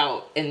that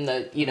out in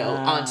the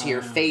onto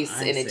your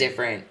face in a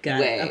different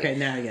way. Okay,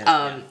 now I get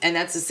it. And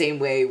that's the same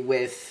way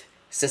with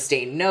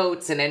sustained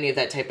notes and any of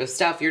that type of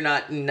stuff. You're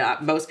not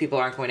most people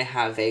aren't going to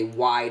have a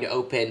wide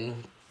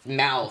open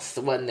mouth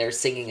when they're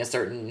singing a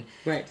certain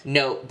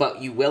note,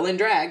 but you will in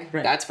drag.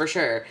 Right. That's for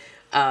sure.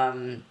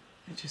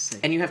 Interesting.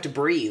 And you have to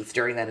breathe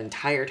during that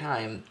entire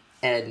time,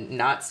 and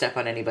not step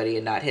on anybody,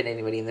 and not hit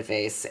anybody in the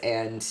face,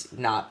 and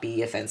not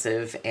be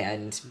offensive,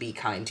 and be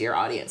kind to your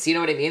audience. You know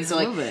what I mean? So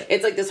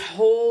it's like this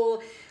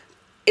whole,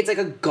 it's like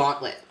a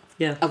gauntlet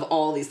of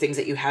all these things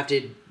that you have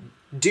to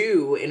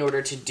do in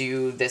order to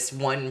do this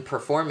one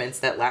performance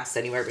that lasts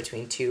anywhere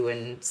between 2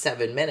 and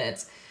 7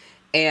 minutes.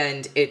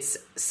 And it's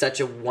such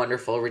a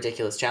wonderful,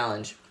 ridiculous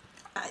challenge.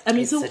 I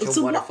mean, it's such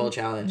a wonderful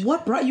challenge.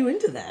 What brought you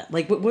into that?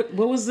 Like, what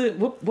was the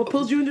what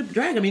pulled you into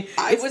drag? I mean,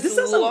 I was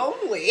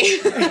lonely.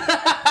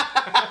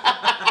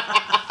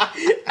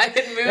 I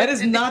had moved. That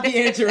is not the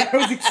answer I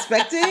was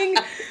expecting.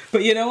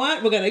 But you know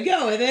what? We're gonna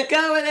go with it.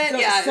 Go with it.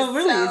 Yeah. So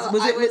really,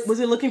 was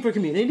it looking for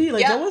community?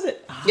 Like, what was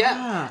it?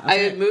 Yeah. Okay. I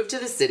had moved to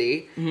the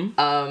city,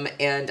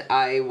 and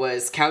I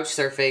was couch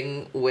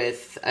surfing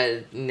with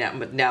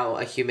now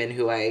a human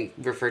who I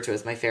refer to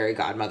as my fairy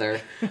godmother,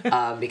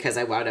 because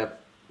I wound up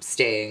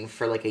staying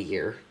for like a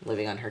year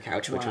living on her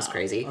couch, which was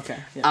crazy. Okay.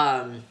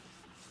 Yeah.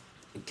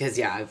 Because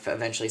I've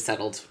eventually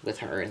settled with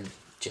her and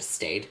just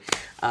stayed.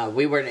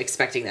 We weren't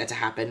expecting that to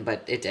happen,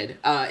 but it did.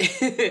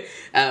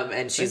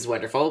 And she's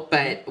wonderful.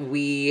 But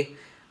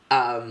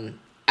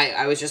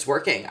I was just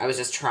working. I was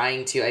just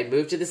trying to. I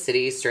moved to the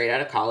city straight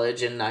out of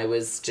college, and I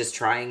was just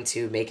trying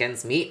to make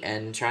ends meet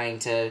and trying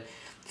to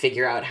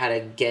figure out how to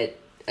get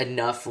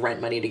enough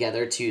rent money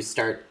together to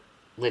start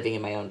living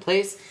in my own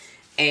place.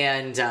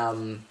 And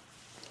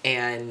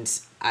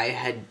I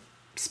had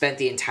spent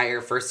the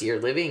entire first year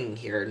living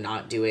here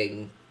not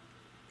doing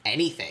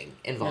anything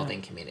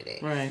involving community.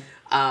 Right.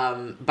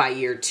 By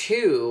year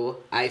 2,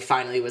 I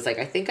finally was like,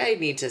 I think I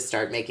need to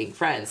start making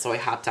friends. So I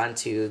hopped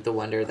onto the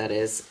wonder that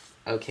is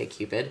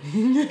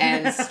OkCupid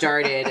and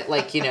started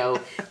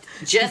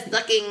just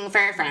looking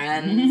for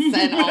friends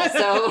and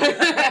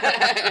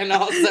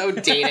also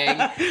dating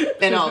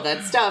and all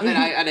that stuff. And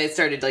I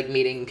started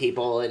meeting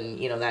people and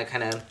that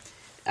kind of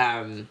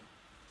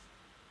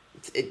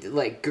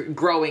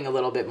growing a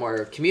little bit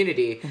more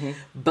community.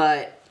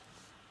 But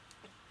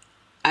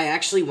I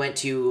actually went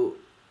to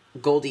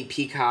Goldie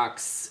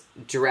Peacock's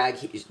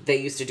they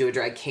used to do a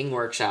drag king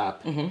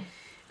workshop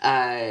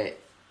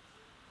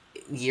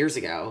years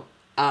ago.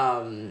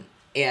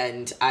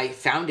 And I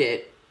found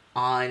it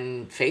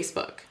on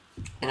Facebook.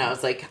 And I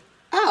was like,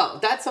 oh,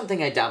 that's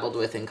something I dabbled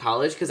with in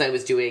college because I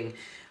was doing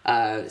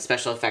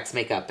special effects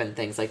makeup and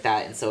things like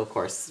that. And so, of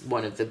course,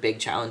 one of the big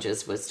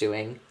challenges was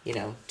doing,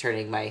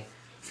 turning my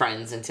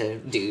friends into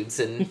dudes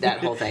and that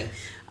whole thing.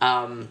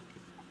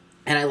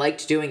 And I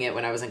liked doing it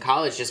when I was in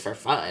college just for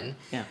fun.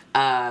 Yeah.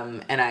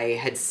 And I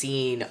had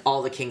seen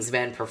All the King's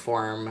Men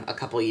perform a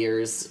couple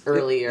years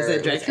earlier.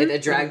 Is that a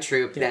drag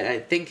troupe that I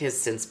think has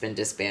since been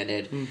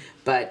disbanded.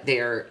 But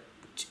they're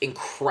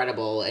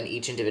incredible, and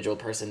each individual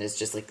person is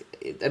just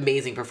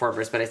amazing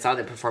performers. But I saw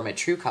them perform at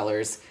True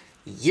Colors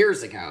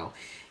years ago.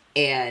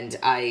 And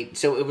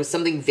so it was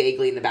something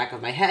vaguely in the back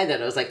of my head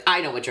that I was like,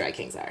 I know what drag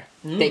kings are.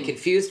 They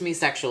confused me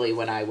sexually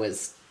when I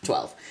was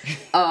 12.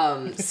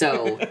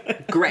 So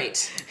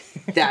great.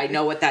 I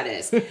know what that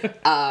is.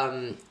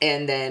 And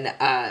then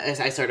as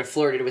I sort of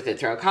flirted with it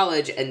throughout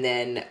college, and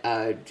then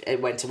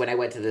when I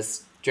went to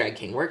this drag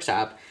king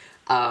workshop,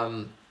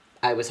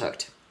 I was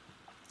hooked.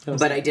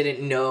 But I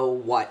didn't know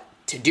what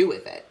to do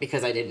with it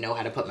because I didn't know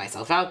how to put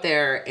myself out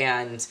there.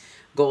 And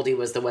Goldie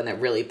was the one that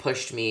really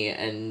pushed me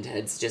and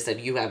had just said,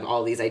 you have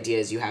all these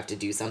ideas, you have to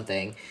do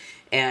something.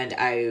 And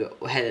I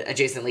had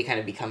adjacently kind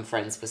of become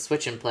friends with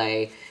Switch and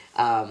Play.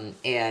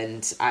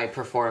 And I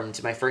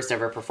performed, my first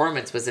ever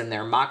performance was in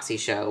their Moxie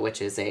show,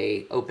 which is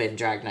a open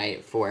drag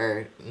night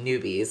for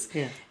newbies.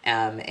 Yeah.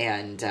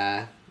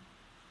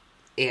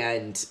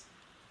 And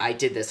I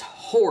did this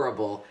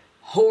horrible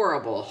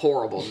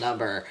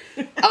number.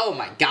 Oh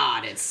my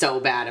God, it's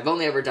so bad. I've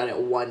only ever done it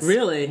once.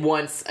 Really?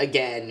 Once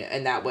again,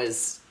 and that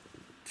was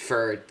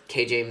for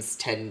K. James'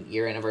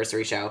 10-year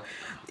anniversary show.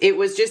 It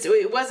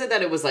wasn't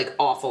that it was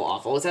awful.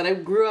 It was that I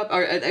grew up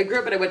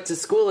and I went to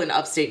school in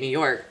upstate New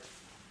York.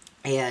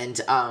 And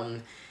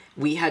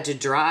we had to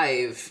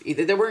drive.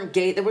 There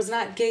was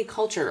not gay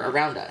culture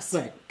around us.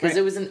 Right. Because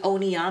it was in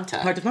Oneonta.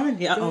 Hard to find.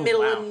 Yeah. In the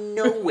middle of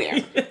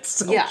nowhere. It's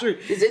so true.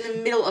 It was in the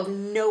middle of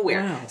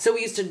nowhere. Wow. So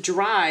we used to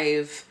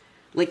drive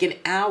an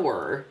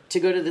hour to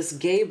go to this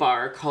gay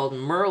bar called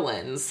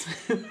Merlin's,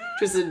 which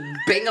was in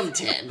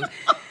Binghamton.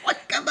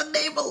 Got the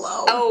name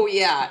alone. Oh,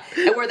 yeah.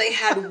 And where they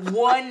had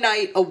one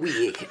night a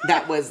week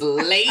that was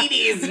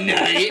ladies'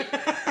 night.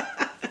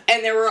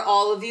 And there were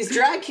all of these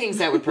drag kings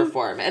that would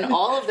perform. And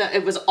all of that,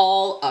 it was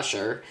all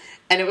Usher.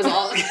 And it was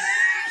all...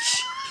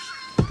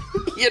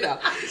 Is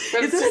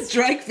that a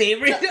drag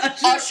favorite?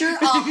 Usher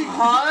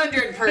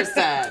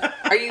 100%.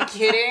 Are you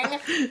kidding?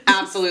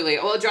 Absolutely.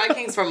 Well, drag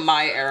kings from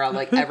my era,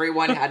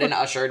 everyone had an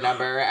Usher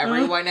number.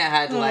 Everyone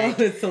had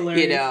that's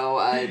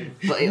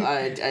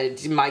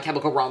My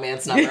Chemical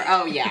Romance number.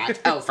 Oh yeah.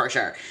 Oh, for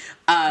sure.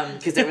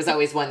 Because there was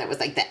always one that was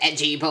the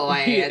edgy boy,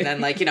 and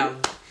then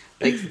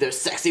the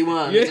sexy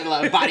one. Did a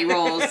lot of body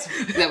rolls.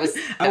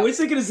 I wish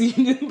I could have seen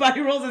you doing body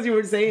rolls as you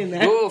were saying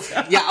that. Oof.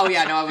 Yeah. Oh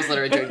yeah. No, I was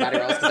literally doing body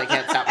rolls because I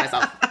can't stop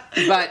myself.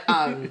 But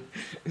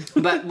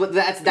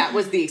that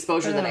was the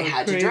exposure that I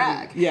had to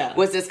drag. Yeah.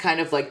 Was this kind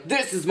of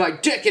this is my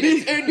dick and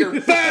it's in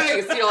your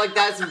face.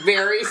 That's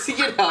very,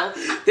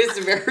 this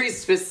very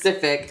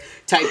specific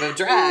type of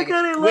drag,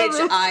 which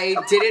it. I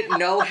didn't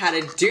know how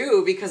to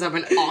do because I'm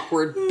an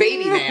awkward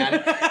baby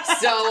man.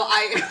 So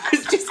I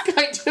was just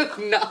kind of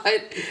not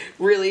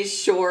really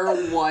sure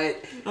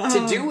what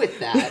to do with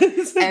that.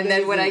 And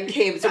then when I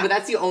came, but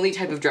that's the only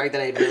type of drag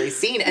that I'd really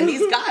seen. And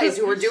these guys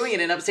who were doing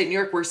it in upstate New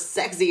York were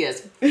sexy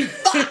as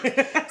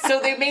fuck. So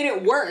they made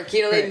it work.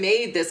 You know, they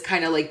made this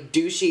kind of like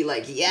douchey,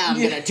 like, yeah,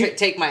 I'm going to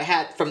take my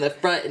hat from the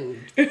front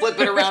and flip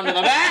it around to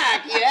the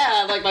back.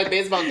 Yeah, like my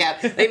baseball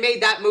cap. They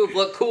made that move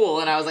look cool.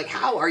 And I was like,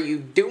 how are you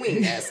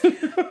doing this?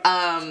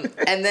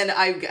 And then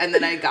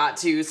I got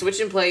to switch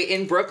and play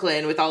in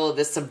Brooklyn with all of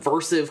this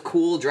subversive,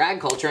 cool drag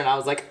culture. And I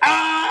was like,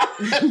 I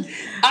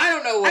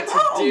don't know what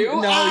to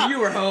do. No, you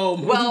were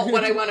home. Well,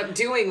 what I wound up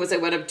doing was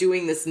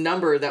this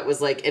number that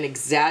was like an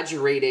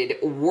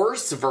exaggerated,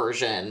 worse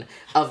version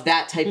of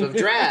that type of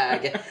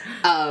drag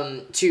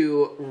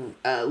to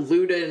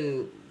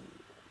Ludin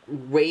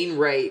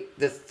Wainwright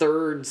the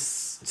Third's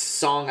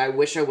song, I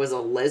Wish I Was a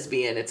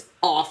Lesbian. It's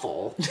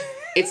awful.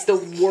 It's the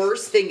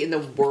worst thing in the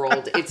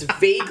world. It's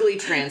vaguely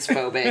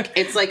transphobic.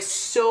 It's like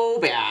so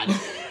bad.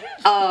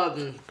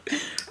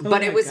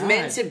 But it was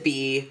meant to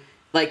be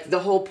like, the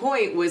whole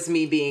point was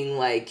me being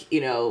like,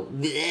 you know,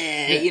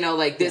 bleh, you know,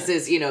 like this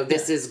is, you know,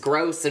 this is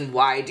gross, and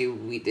why do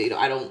we, you know,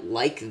 I don't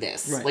like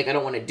this. Like, I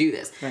don't want to do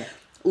this. Right.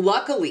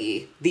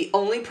 Luckily, the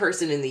only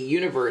person in the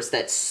universe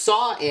that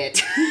saw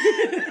it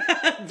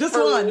Just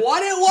for one.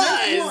 what it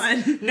was.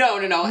 Just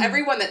one. No.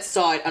 Everyone that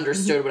saw it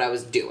understood what I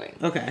was doing.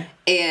 Okay.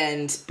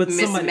 And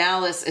Miss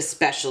Malice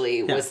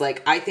especially was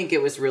like, I think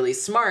it was really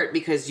smart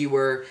because you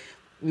were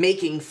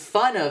making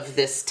fun of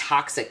this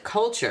toxic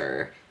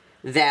culture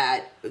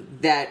that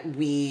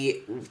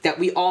we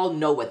all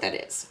know what that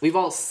is. We've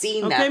all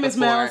seen that before. Miss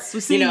Malice,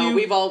 we see you.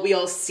 We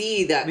all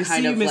see that we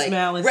kind see of you, like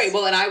Malice. Right.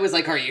 Well, and I was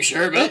like, "Are you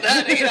sure about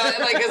that?" You know,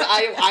 like, because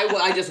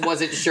I just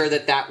wasn't sure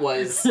that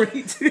was.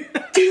 Right.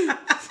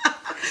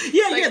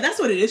 Yeah, that's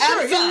what it is.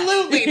 Sure,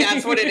 absolutely,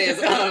 that's what it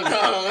is.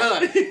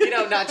 You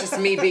know, not just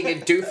me being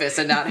a doofus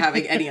and not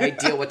having any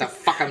idea what the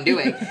fuck I'm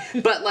doing.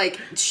 But, like,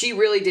 she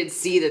really did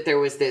see that there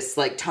was this,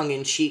 like,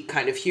 tongue-in-cheek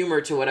kind of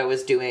humor to what I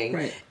was doing.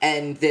 Right.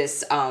 And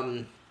this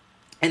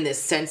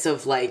sense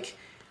of, like,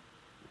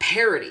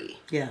 parody.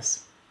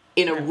 Yes.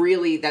 In a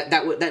really,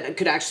 that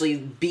could actually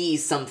be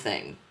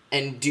something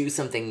and do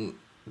something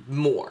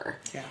more.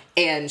 Yeah.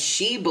 And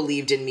she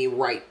believed in me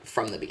right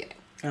from the beginning.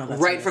 Oh,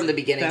 right from the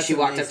beginning, she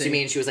walked up to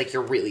me and she was like,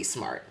 "You're really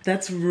smart.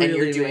 That's really and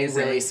you're doing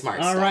really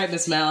smart stuff." All right,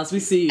 Miss Malice, we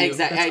see you.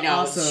 Exactly, That's I know.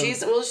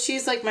 Awesome.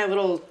 She's like my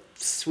little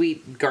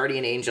sweet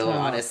guardian angel.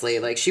 Honestly,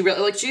 like she really,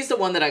 like she's the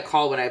one that I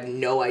call when I have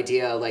no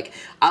idea. Like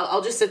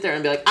I'll just sit there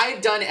and be like,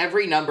 I've done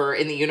every number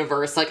in the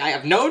universe. Like I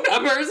have no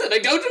numbers and I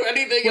don't do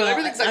anything and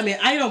everything's. Like, I mean,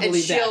 I don't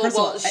believe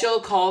that. She'll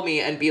call me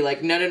and be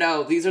like,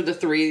 no. These are the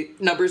 3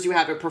 numbers you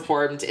haven't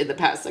performed in the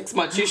past 6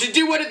 months. You should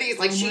do one of these.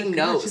 Like she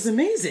knows. God, she's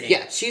amazing.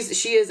 Yeah, she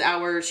is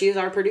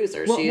our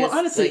producer. Well,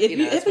 honestly, like,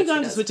 if we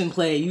go to Switch and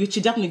Play, you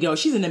should definitely go.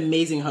 She's an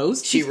amazing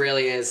host. She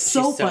really is.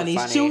 So funny,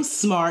 so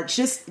smart,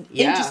 just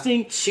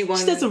interesting. She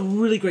does a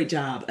really great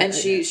job. And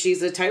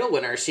she's a title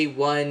winner. She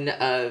won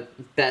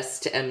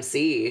Best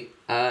MC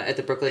at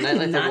the Brooklyn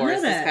Nightlife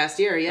Awards this past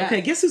year. Yeah.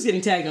 Okay, guess who's getting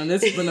tagged on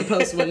this when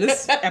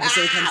this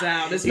episode comes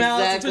out? Miss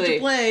Malice and Switch and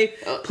Play.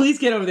 Please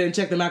get over there and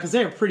check them out because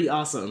they're pretty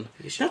awesome.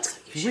 You should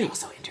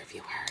also interview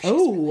her.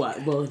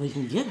 Well, you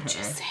can get her.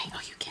 Just saying.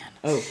 Oh, you can.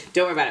 Oh,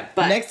 don't worry about it.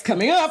 But next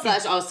coming up.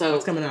 Slash also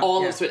coming up.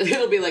 All of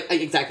it'll be like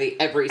exactly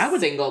every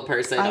single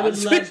person. I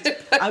would love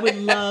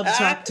to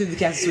talk to the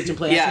cast of Switch and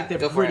Play. I think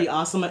they're pretty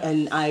awesome,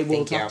 and I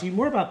will talk to you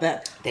more about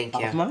that. Thank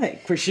you. Off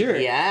mic, for sure.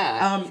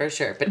 Yeah, for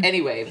sure. But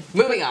anyway,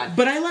 moving on.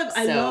 But I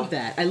love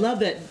that. I love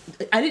that.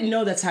 I didn't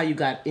know that's how you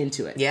got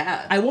into it.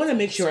 Yeah. I want to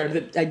make sure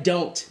that I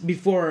don't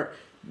before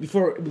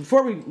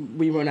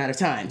we run out of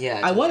time. Yeah.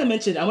 I want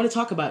to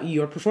talk about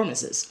your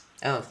performances.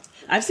 Oh.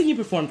 I've seen you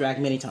perform drag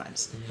many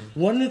times. Mm-hmm.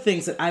 One of the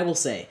things that I will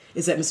say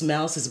is that Miss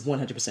Malice is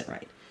 100%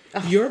 right.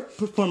 Oh. Your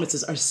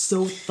performances are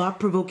so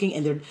thought-provoking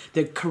and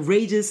they're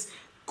courageous,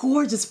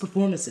 gorgeous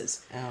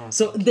performances. Oh,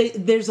 so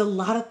there's a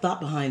lot of thought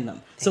behind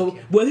them. So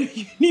whether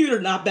you knew it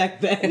or not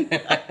back then,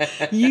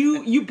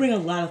 you bring a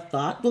lot of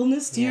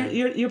thoughtfulness to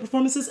your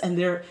performances, and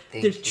they're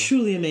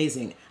truly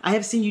amazing. I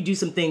have seen you do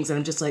some things and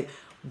I'm just like,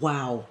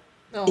 wow.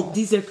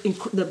 These are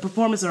the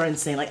performances are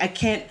insane. Like I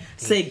can't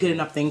say good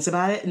enough things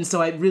about it, and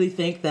so I really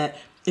think that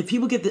if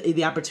people get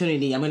the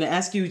opportunity, I'm going to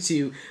ask you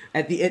to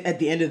at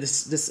the end of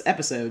this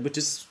episode, which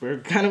is we're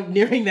kind of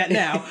nearing that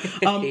now.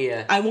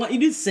 I want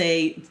you to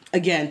say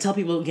again, tell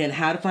people again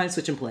how to find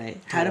Switch and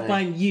Play, how to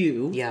find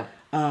you. Yeah.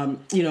 On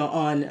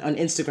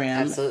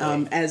Instagram,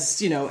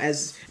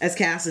 as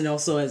Cass and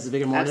also as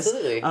Vigor Mortis.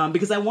 Absolutely.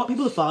 Because I want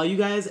people to follow you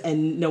guys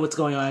and know what's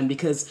going on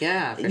because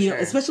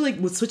especially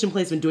like what Switch and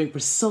Play's been doing for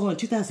so long,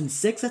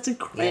 2006. That's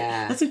incredible.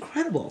 Yeah. That's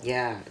incredible.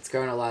 Yeah, it's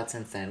grown a lot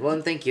since then. Well,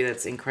 and thank you.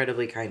 That's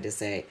incredibly kind to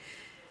say.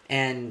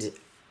 And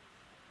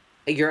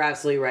you're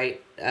absolutely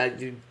right.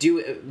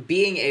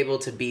 Being able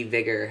to be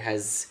Vigor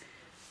has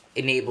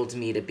enabled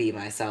me to be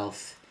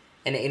myself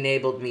and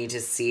enabled me to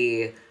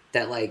see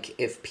that like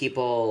if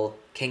people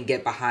can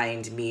get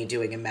behind me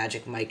doing a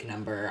Magic Mike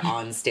number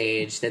on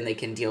stage, then they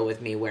can deal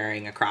with me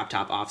wearing a crop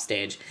top off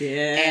stage.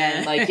 Yeah.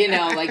 And like, you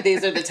know, like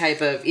these are the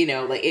type of, you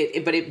know,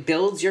 like but it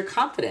builds your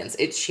confidence.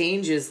 It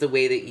changes the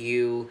way that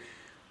you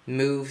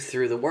move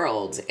through the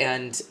world.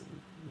 And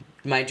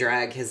my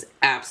drag has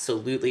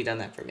absolutely done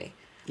that for me.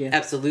 Yeah.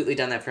 Absolutely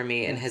done that for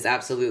me, and has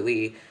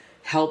absolutely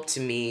helped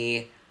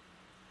me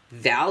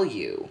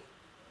value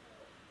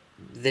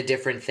the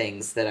different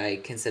things that I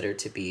consider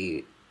to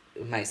be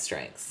my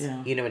strengths.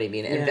 Yeah. You know what I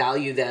mean? And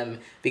value them,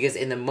 because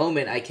in the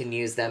moment I can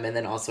use them, and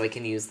then also I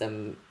can use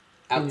them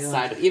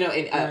outside of, you know,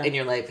 in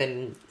your life,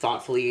 and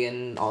thoughtfully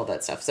and all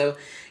that stuff. So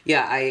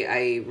yeah,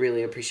 I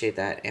really appreciate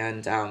that.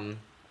 And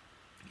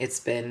it's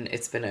been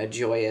a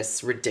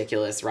joyous,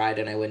 ridiculous ride,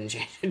 and I wouldn't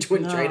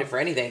trade it for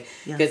anything,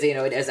 because you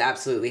know it has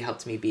absolutely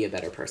helped me be a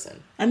better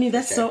person. I mean,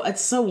 it's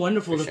so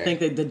wonderful to think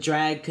that the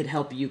drag could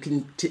help you.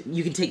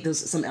 You can take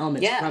some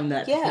elements from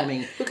that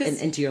performing and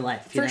into your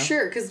life. You know?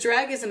 Sure, because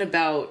drag isn't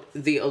about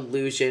the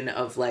illusion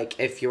of like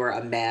if you're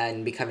a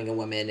man becoming a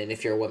woman and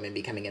if you're a woman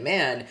becoming a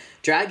man.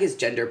 Drag is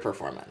gender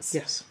performance.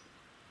 Yes,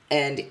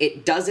 and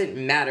it doesn't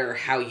matter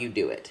how you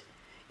do it.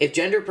 If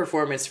gender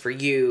performance for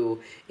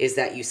you is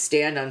that you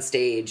stand on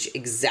stage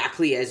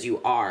exactly as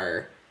you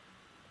are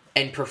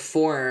and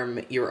perform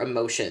your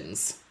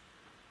emotions,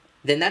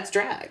 then that's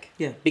drag.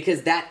 Yeah.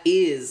 Because that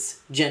is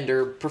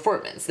gender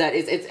performance. That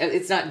is,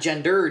 it's not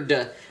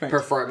gendered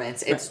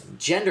performance. It's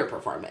gender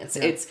performance.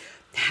 Yeah. It's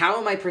how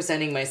am I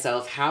presenting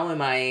myself? How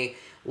am I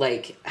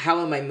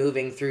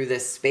moving through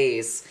this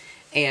space?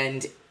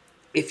 And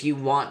if you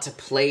want to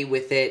play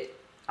with it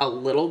a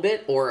little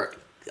bit or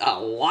a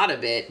lot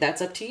of it,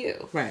 that's up to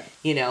you. Right.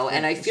 You know,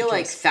 and I feel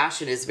like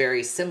fashion is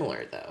very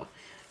similar though,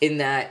 in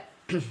that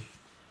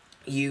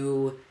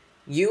you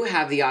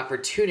have the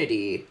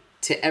opportunity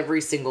to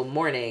every single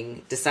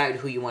morning decide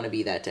who you want to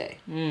be that day.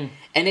 And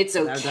it's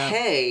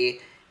okay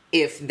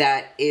if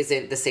that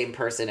isn't the same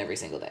person every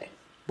single day.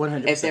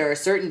 100%. If there are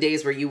certain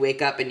days where you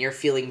wake up and you're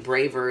feeling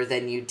braver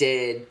than you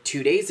did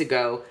 2 days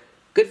ago,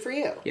 good for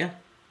you. Yeah.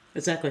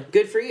 Exactly.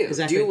 Good for you.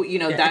 Exactly.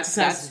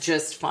 That's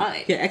just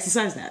fine. Yeah,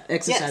 exercise that,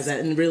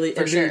 and really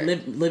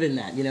live in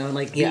that. You know,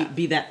 like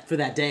be that for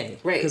that day.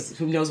 Right. Because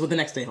who knows what the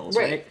next day holds.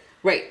 Right.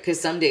 Right. Because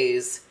some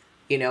days,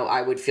 you know,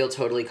 I would feel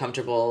totally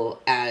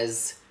comfortable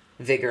as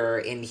Vigor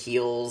in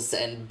heels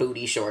and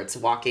booty shorts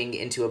walking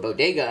into a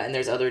bodega, and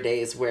there's other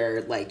days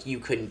where like you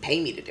couldn't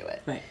pay me to do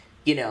it. Right.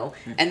 You know,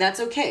 and that's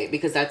okay,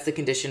 because that's the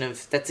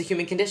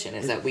human condition,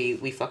 is that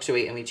we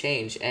fluctuate and we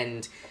change.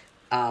 And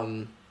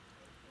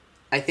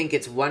I think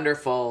it's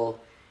wonderful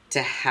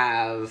to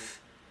have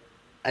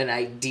an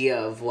idea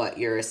of what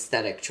your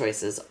aesthetic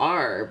choices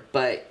are,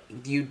 but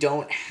you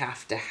don't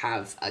have to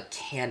have a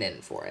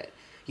canon for it.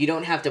 You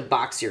don't have to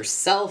box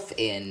yourself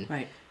in.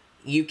 Right.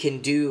 You can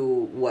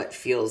do what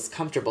feels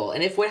comfortable.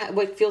 And if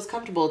what feels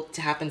comfortable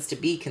happens to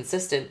be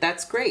consistent,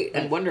 that's great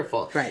and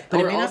wonderful. Right.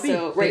 But or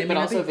also, but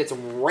also if it's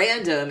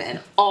random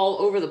and all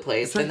over the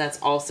place, then that's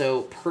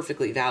also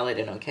perfectly valid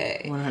and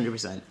okay.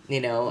 100%.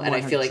 You know, and 100%.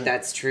 I feel like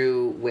that's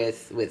true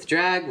with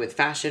drag, with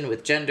fashion,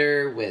 with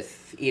gender,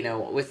 with, you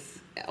know,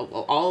 with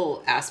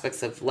all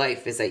aspects of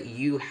life, is that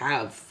you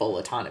have full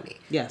autonomy.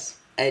 Yes.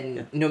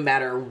 And no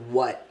matter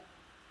what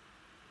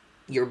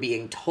you're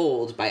being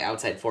told by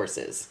outside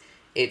forces,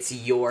 it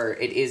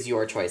is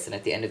your choice. And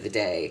at the end of the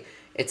day,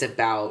 it's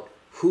about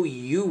who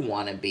you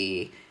want to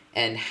be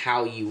and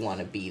how you want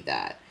to be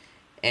that.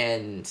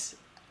 And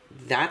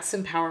that's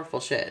some powerful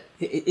shit.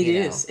 It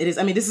is.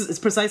 I mean, it's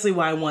precisely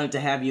why I wanted to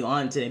have you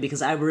on today,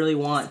 because I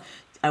want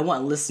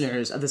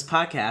listeners of this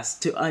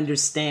podcast to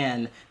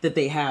understand that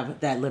they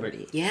have that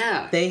liberty.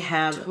 Yeah. They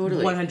have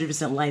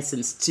 100%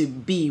 license to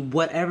be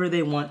whatever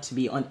they want to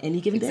be on any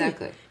given day.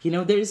 Exactly. You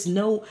know,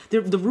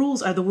 the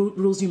rules are the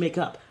rules you make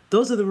up.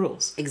 Those are the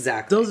rules.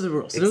 Exactly. Those are the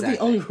rules. Those are the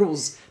only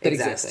rules that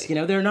exist. You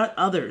know, there are not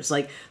others.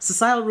 Like,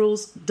 societal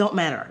rules don't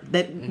matter.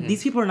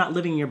 These people are not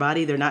living in your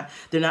body. They're not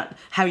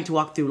having to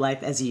walk through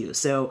life as you.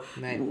 So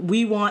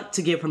we want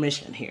to give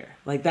permission here.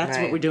 Like, that's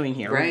what we're doing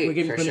here. Right. We're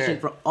giving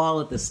permission for all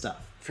of this stuff.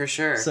 For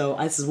sure. So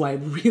this is why I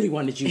really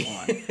wanted you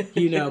on.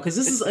 You know, because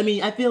this is, I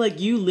mean, I feel like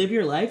you live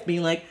your life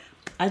being like,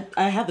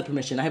 I have the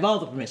permission. I have all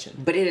the permission.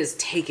 But it has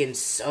taken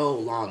so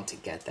long to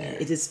get there.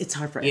 It's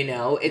hard for everyone. You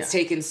know, it's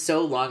taken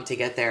so long to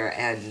get there,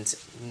 and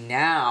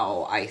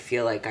now I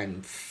feel like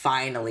I'm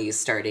finally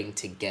starting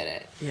to get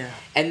it. Yeah.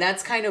 And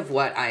that's kind of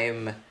what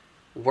I'm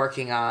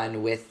working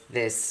on with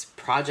this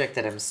project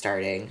that I'm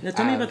starting. Now,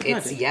 tell me about the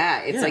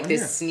project. It's like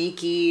this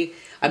sneaky.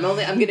 I'm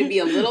going to be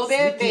a little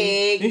bit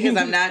vague because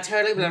I'm not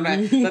totally blah,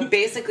 blah, blah. But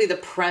basically the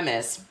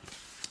premise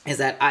is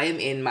that I am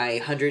in my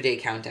 100-day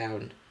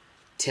countdown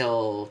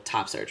till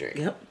top surgery.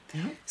 Yep.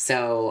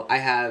 So I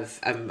have,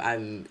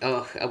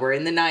 we're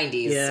in the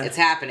 90s. Yeah. It's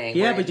happening.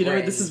 Yeah, but you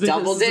know, this has been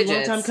double digits, a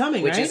long time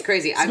coming, which is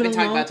crazy. I've been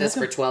talking about this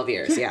for 12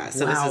 years. Yeah.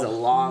 So this is a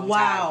long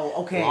time.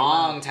 Okay.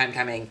 Long time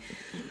coming.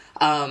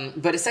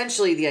 But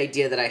essentially the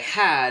idea that I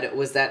had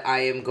was that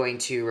I am going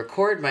to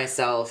record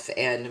myself,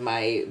 and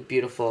my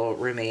beautiful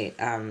roommate,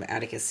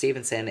 Atticus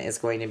Stevenson, is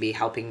going to be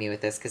helping me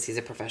with this because he's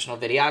a professional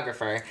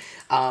videographer,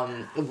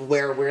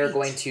 where we're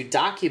going to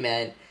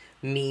document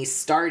me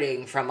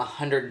starting from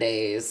 100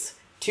 days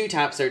to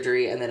top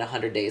surgery and then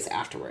 100 days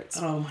afterwards.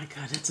 Oh my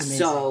God, that's amazing.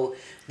 So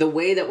the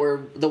way that we're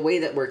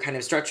kind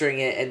of structuring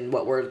it and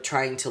what we're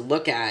trying to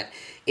look at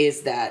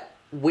is that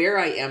where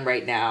I am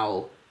right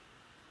now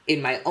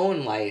in my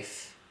own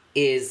life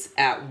is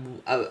at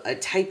a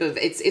type of,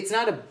 it's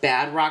not a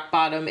bad rock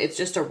bottom, it's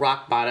just a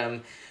rock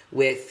bottom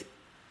with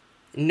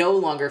no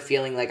longer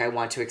feeling like I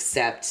want to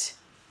accept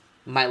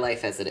my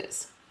life as it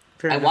is.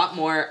 Fair I enough. want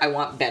more, I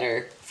want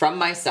better from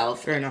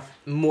myself. Fair enough.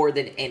 More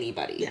than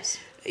anybody. Yes.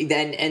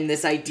 And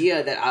this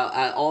idea that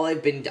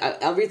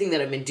everything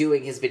that I've been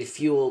doing has been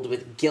fueled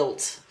with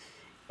guilt,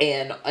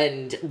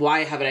 and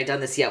why haven't I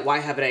done this yet? Why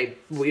haven't I?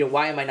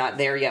 Why am I not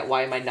there yet?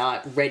 Why am I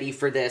not ready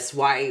for this?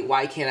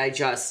 Why can't I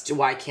just?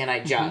 Why can't I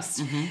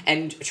just?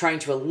 And trying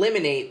to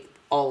eliminate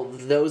all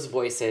of those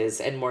voices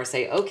and more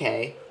say,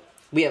 okay,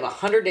 we have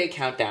 100-day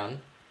countdown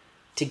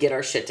to get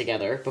our shit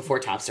together before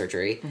top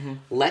surgery.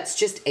 Let's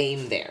just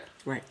aim there.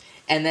 Right.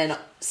 And then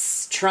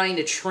trying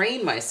to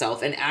train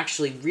myself and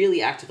actually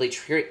really actively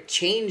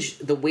change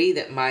the way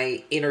that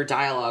my inner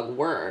dialogue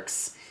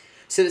works.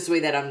 So this way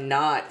that I'm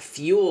not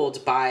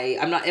fueled by,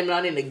 I'm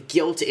not in a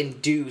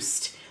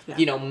guilt-induced,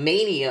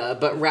 mania,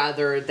 but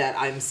rather that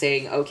I'm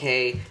saying,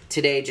 okay,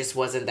 today just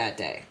wasn't that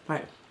day.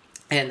 Right.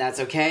 And that's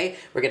okay.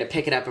 We're going to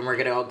pick it up and we're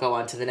going to go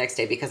on to the next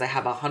day because I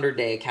have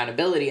 100-day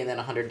accountability and then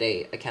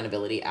 100-day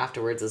accountability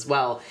afterwards as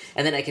well.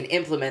 And then I can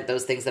implement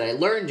those things that I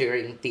learned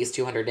during these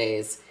 200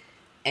 days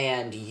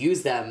and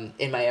use them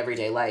in my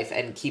everyday life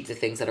and keep the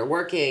things that are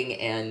working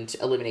and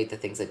eliminate the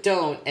things that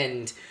don't.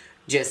 And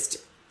just,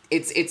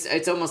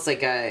 it's almost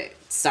like a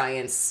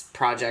science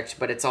project,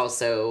 but it's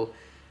also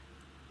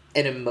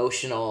an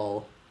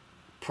emotional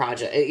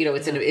project.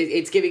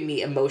 It's giving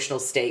me emotional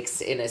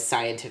stakes in a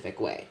scientific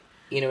way.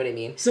 You know what I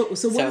mean? So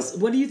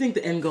what do you think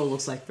the end goal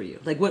looks like for you?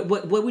 Like what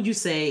would you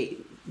say?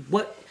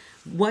 What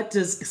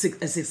does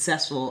a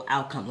successful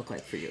outcome look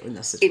like for you in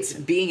this situation?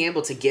 It's being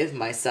able to give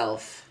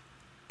myself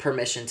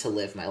permission to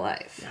live my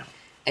life,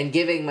 and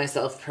giving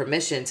myself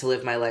permission to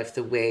live my life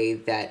the way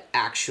that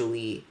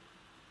actually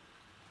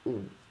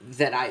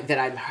that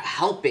I'm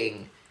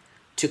helping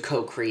to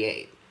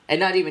co-create, and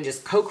not even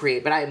just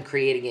co-create, but I am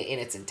creating it in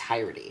its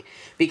entirety.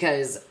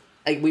 Because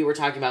we were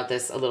talking about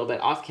this a little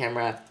bit off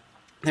camera.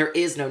 There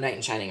is no knight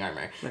in shining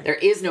armor. Right. There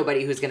is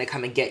nobody who's going to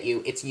come and get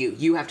you. It's you.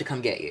 You have to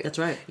come get you. That's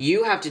right.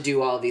 You have to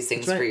do all of these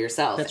things for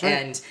yourself. That's right.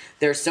 And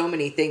there's so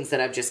many things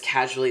that I've just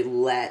casually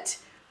let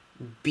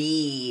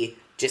be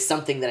just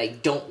something that I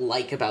don't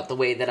like about the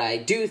way that I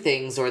do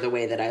things, or the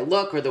way that I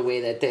look, or the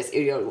way that this,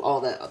 all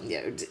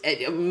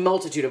the, a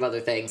multitude of other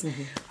things.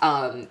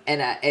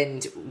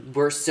 And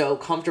we're so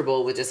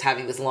comfortable with just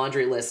having this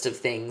laundry list of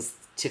things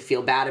to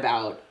feel bad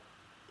about.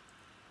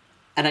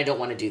 And I don't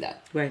want to do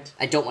that. Right.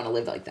 I don't want to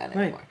live like that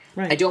anymore.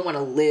 Right. I don't want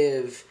to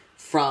live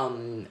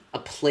from a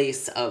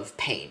place of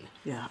pain.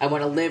 Yeah. I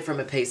want to live from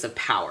a place of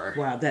power.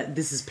 Wow,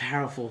 this is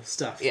powerful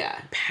stuff. Yeah.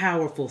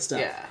 Powerful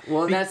stuff. Yeah.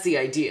 Well, and that's the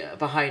idea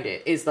behind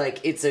it, is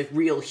like it's a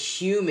real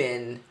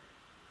human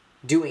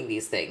doing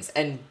these things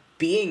and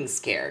being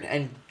scared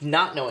and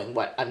not knowing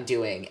what I'm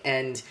doing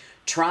and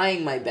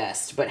trying my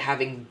best, but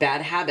having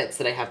bad habits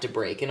that I have to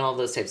break and all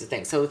those types of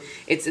things. So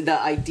the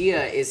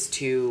idea is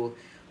to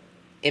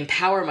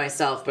empower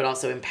myself, but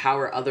also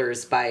empower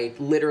others by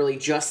literally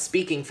just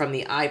speaking from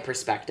the I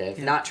perspective,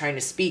 not trying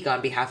to speak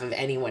on behalf of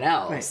anyone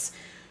else,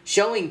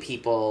 showing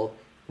people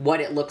what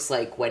it looks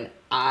like when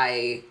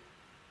I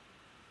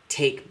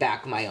take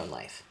back my own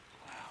life.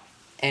 Wow.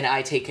 And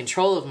I take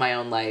control of my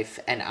own life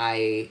and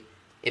I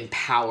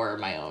empower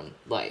my own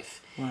life.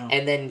 Wow.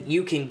 And then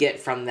you can get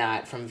from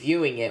that, from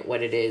viewing it,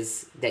 what it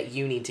is that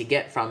you need to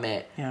get from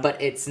it. Yeah. But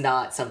it's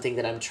not something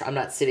that I'm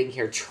not sitting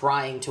here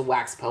trying to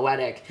wax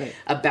poetic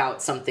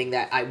about something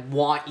that I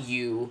want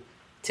you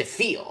to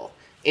feel.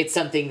 It's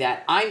something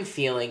that I'm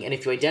feeling, and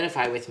if you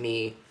identify with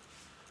me,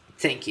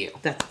 thank you.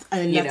 That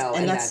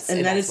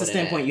is the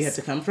standpoint you have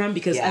to come from,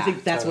 because I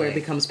think that's where it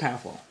becomes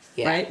powerful,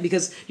 right?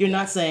 Because you're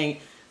not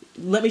saying,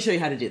 let me show you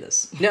how to do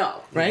this.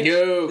 No. Right?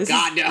 No.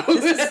 God, no.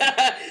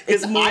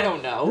 Because I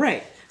don't know.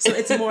 Right. So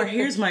it's more,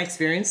 here's my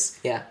experience.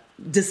 Yeah.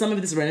 Does some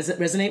of this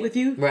resonate with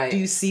you? Right. Do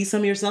you see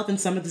some of yourself in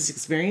some of this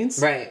experience?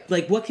 Right.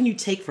 Like, what can you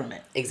take from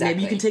it? Exactly.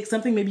 Maybe you can take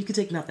something, maybe you can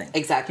take nothing.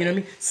 Exactly. You know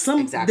what I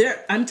mean? Exactly.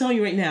 I'm telling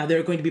you right now, there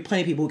are going to be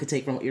plenty of people who can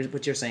take from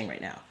what you're saying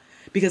right now.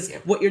 Because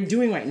what you're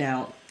doing right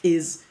now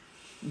is,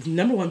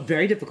 number one,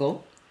 very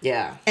difficult.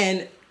 Yeah.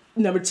 And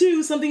number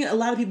two, something a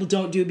lot of people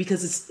don't do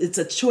because it's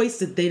a choice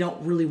that they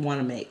don't really want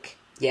to make.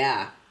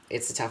 Yeah.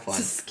 It's a tough one.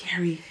 It's a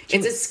scary choice.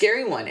 It's a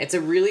scary one. It's a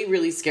really,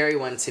 really scary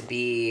one to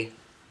be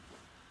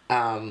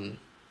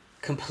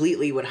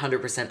completely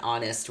 100%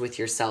 honest with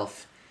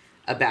yourself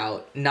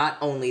about not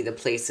only the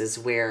places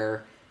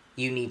where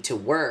you need to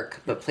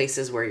work, but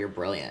places where you're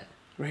brilliant.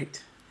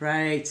 Right.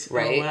 Right.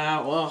 Right. Oh,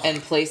 wow. Oh.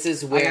 And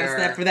places where... I got to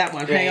snap for that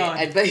one. Hang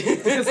on.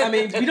 Because, I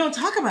mean, we don't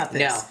talk about this.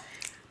 No.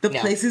 The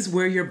places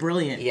where you're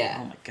brilliant. Yeah.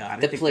 Oh my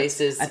God. I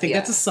think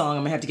that's a song.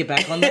 I'm gonna have to get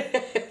back on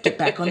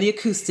the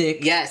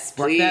acoustic. Yes,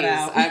 work please. that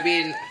out. I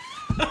mean,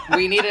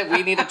 we need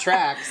a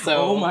track. So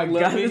Oh my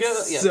God,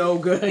 it's so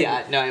good.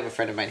 Yeah. No, I have a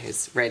friend of mine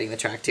who's writing the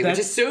track too, which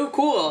That's- is so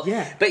cool.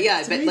 Yeah, But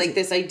it's amazing. like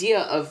this idea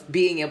of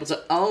being able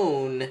to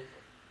own.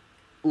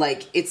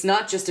 Like, it's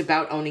not just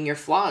about owning your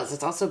flaws.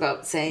 It's also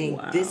about saying,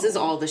 Wow. this is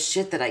all the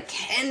shit that I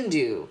can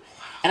do.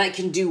 And I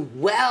can do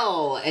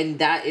well. And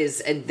that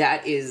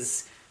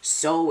is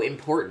so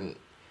important.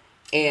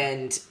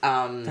 And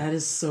That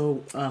is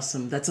so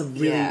awesome. That's a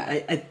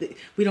really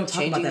we don't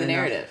talk Changing about that the enough.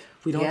 narrative.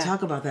 We don't Yeah.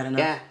 talk about that enough.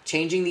 yeah,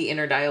 changing the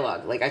inner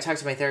dialogue. Like, I talk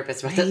to my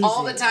therapist about that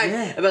all the Amazing. time.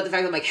 Yeah. About the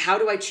fact that I'm like, how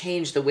do I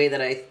change the way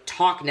that I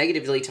talk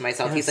negatively to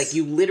myself? He's Yes. like,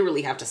 you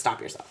literally have to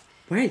stop yourself.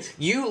 Right.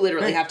 You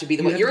literally Right. have to be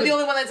the You one. have You're to the put-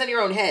 only one that's in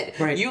your own head.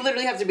 Right. You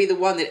literally have to be the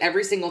one that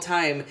every single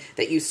time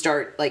that you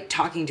start like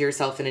talking to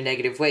yourself in a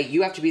negative way,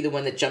 you have to be the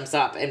one that jumps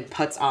up and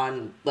puts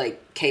on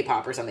like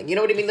K-pop or something. You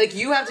know what I mean? Like,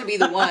 you have to be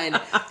the one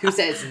who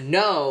says,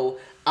 no,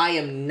 I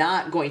am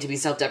not going to be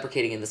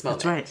self-deprecating in this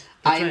moment. That's right.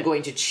 I That's am right.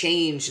 going to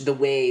change the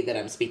way that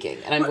I'm speaking,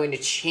 and I'm going to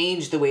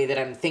change the way that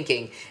I'm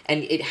thinking,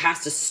 and it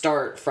has to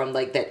start from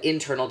like that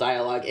internal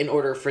dialogue in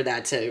order for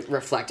that to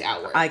reflect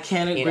outward. I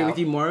can't agree with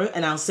you more,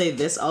 and I'll say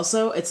this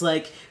also. It's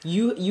like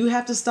you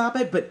have to stop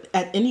it, but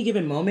at any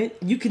given moment,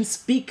 you can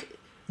speak.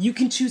 You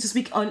can choose to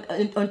speak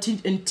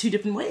in two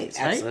different ways,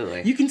 right?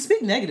 Absolutely. You can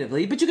speak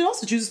negatively, but you can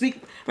also choose to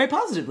speak very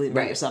positively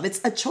about Right. yourself.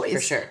 It's a choice For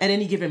sure. at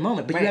any given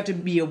moment, but Right. you have to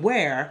be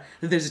aware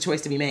that there's a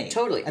choice to be made.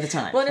 Totally. At the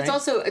time. Well, and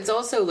right? it's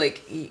also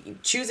like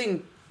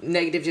choosing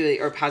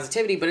negativity or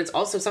positivity, but it's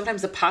also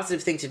sometimes the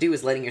positive thing to do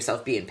is letting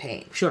yourself be in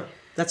pain. Sure.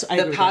 I agree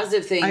The with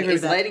positive that. thing I agree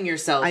is with that. letting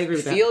yourself I agree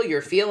with that. feel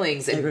your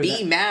feelings I and agree with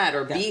be that. mad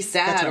or Yeah, be that's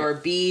sad right. or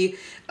be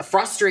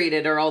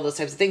frustrated or all those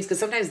types of things, because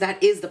sometimes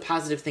that is the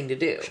positive thing to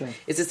do. Sure.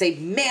 Is to say,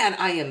 man,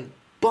 I am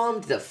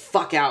bummed the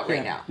fuck out right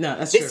Yeah. now. No,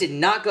 that's this true. did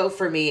not go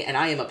for me and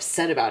I am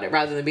upset about it,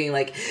 rather than being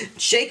like,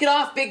 shake it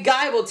off, big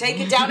guy, we'll take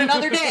it down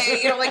another day.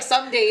 You know, like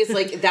some days,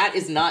 like that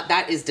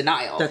is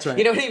denial. That's right.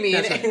 You know what I mean?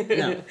 That's right.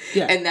 No.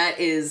 Yeah.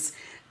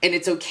 And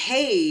it's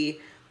okay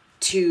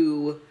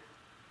to...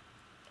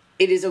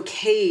 It is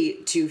okay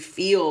to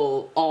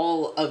feel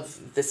all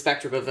of the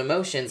spectrum of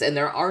emotions, and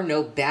there are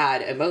no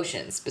bad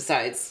emotions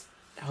besides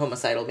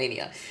homicidal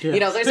mania. Yeah. You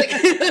know, there's like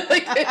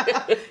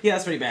Yeah,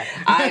 that's pretty bad.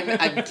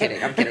 I'm kidding,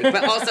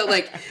 but also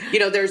like, you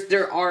know,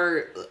 there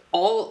are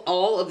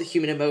all of the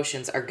human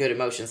emotions are good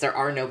emotions. There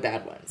are no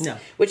bad ones. No.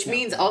 Which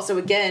means also,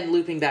 again,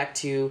 looping back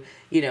to,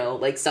 you know,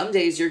 like some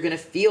days you're gonna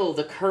feel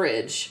the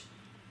courage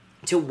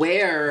to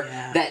wear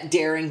that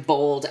daring,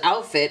 bold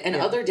outfit, and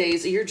other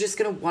days you're just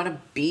gonna want to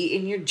be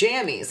in your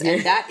jammies,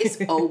 and that is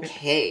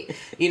okay.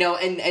 You know,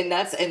 and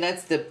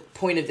that's the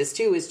point of this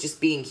too, is just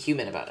being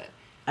human about it.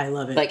 I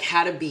love it. Like,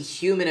 how to be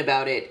human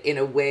about it in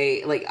a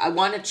way, like, I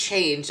want to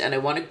change and I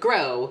want to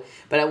grow,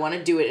 but I want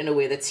to do it in a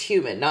way that's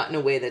human, not in a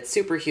way that's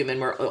superhuman,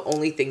 where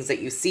only things that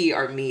you see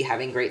are me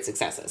having great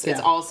successes. It's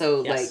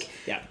also like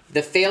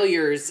the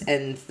failures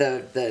and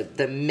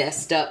the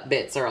messed up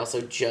bits are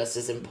also just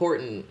as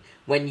important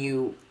when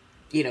you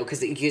know,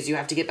 because you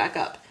have to get back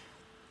up.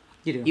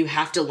 You do. You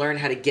have to learn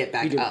how to get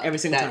back up. Every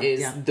single time. That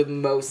is Yeah. the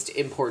most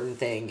important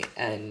thing,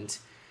 and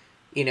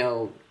you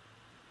know,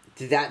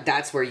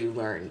 that's where you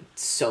learn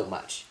so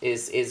much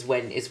is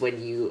when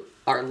you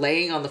are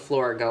laying on the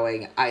floor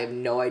going, I have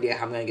no idea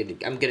how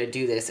I'm gonna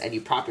do this, and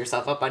you prop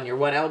yourself up on your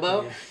one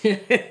elbow.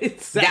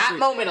 Exactly. That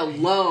moment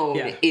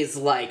alone is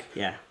like,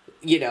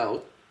 you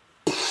know,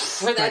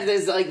 for that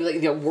is like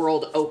the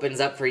world opens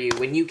up for you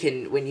when you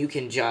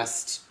can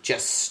just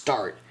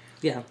start.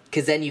 Yeah.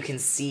 Because then you can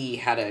see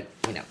how to,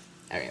 you know.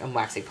 I mean, I'm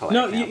waxing poetic.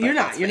 No, now, you're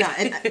not. You're not.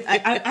 And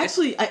I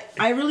actually,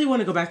 I really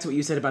want to go back to what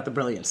you said about the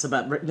brilliance,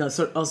 about, you know,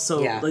 so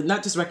also like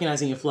not just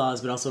recognizing your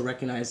flaws, but also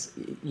recognize,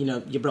 you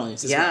know, your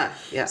brilliance as well.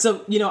 Yeah.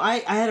 So, you know, I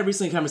had a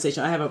recent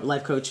conversation. I have a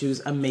life coach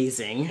who's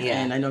amazing,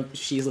 and I know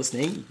she's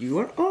listening. You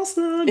are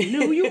awesome. You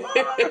know who you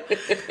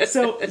are.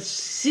 So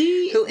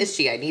who is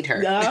she? I need her.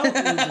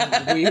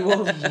 We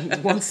will,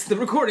 once the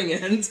recording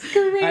ends,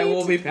 I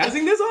will be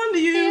passing this on to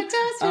you.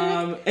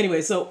 Fantastic.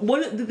 Anyway, so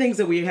one of the things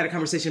that we had a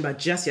conversation about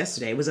just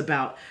yesterday was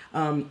about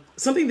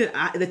something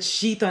that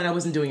she thought I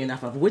wasn't doing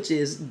enough of, which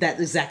is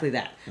exactly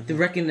that, the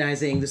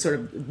recognizing the sort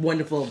of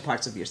wonderful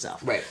parts of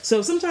yourself. Right.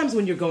 So sometimes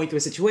when you're going through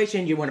a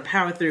situation, you want to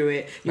power through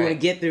it, you want to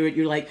get through it.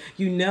 You're like,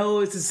 you know,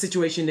 it's a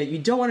situation that you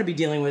don't want to be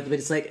dealing with, but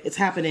it's like it's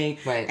happening,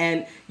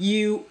 and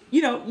you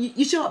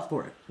show up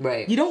for it.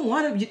 Right. You don't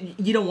want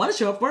to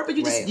show up for it, but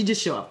you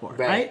just show up for it.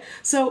 Right.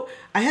 So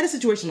I had a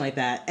situation like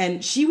that,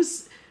 and she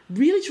was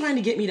really trying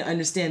to get me to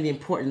understand the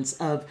importance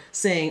of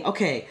saying,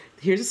 okay,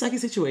 here's a sucky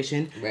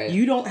situation. Right.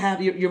 You don't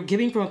have, you're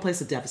giving from a place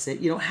of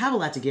deficit. You don't have a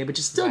lot to give, but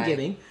you're still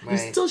giving. You're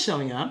still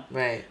showing up.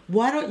 Right.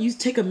 Why don't you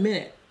take a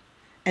minute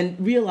and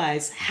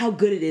realize how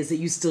good it is that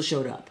you still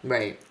showed up?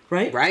 Right.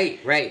 Right?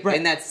 Right.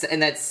 And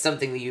that's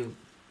something that you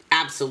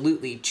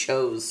absolutely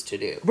chose to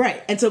do.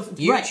 Right. And so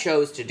You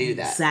chose to do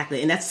that.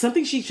 Exactly. And that's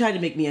something she tried to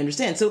make me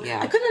understand. So Yeah.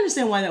 I couldn't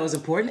understand why that was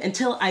important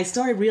until I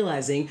started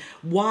realizing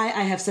why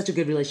I have such a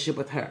good relationship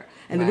with her.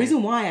 And the Right.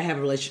 reason why I have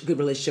a good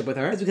relationship with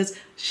her is because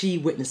she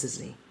witnesses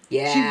me.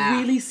 Yeah.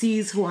 She really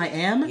sees who I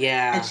am.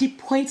 Yeah. And she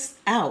points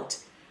out,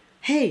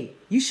 hey,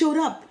 you showed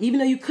up even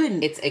though you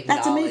couldn't. It's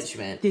That's amazing.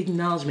 acknowledgement. The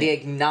acknowledgement. The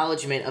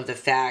acknowledgement of the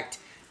fact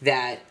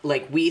that,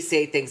 like, we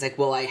say things like,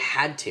 well, I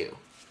had to.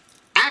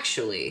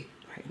 Actually,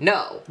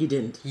 no. You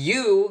didn't.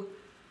 You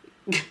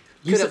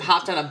could have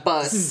hopped on a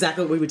bus. This is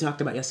exactly what we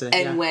talked about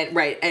yesterday. And went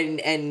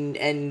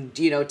and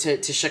you know,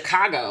 to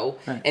Chicago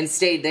Right. and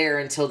stayed there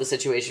until the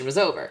situation was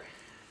over.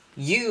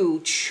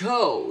 You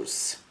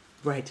chose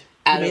Right.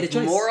 out You made a of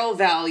choice. moral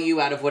value,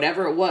 out of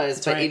whatever it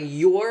was, but right. in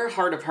your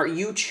heart of heart,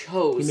 you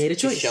chose You made a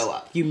choice. to show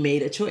up. You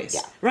made a choice.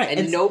 Yeah. Right.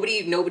 And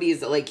nobody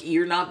is like,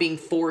 you're not being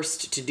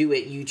forced to do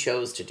it. You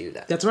chose to do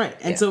that. That's right.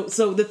 And Yeah.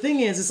 so the thing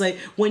is, it's like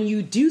when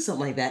you do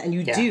something like that and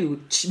you Yeah.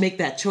 do make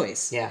that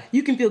choice, Yeah.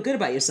 you can feel good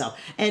about yourself.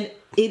 And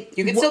You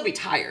can still be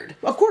tired.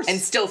 Of course. And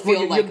still Well, feel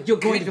you're- like, you're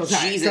going to "Good feel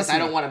tired, Jesus, trust I me."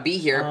 don't want to be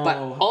here. But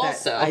Oh,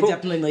 also, I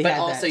definitely but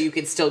had also that. you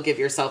can still give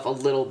yourself a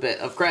little bit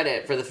of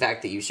credit for the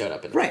fact that you showed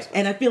up in the Right. first place.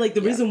 And I feel like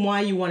the reason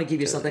why you want to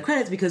give yourself that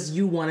credit is because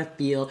you want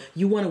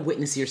to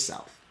witness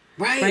yourself.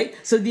 Right. Right?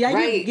 So the idea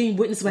Right. of getting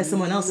witnessed by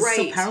someone else is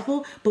so Right.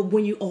 powerful, but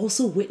when you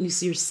also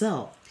witness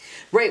yourself,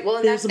 Right. Well,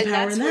 and There's that's, some and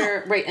power that's in that.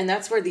 where right, and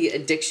that's where the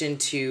addiction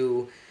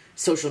to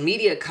social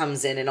media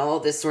comes in, and all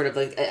this sort of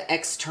like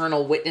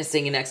external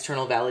witnessing and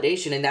external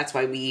validation, and that's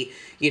why we,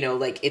 you know,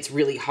 like it's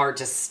really hard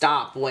to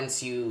stop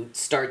once you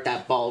start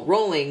that ball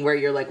rolling, where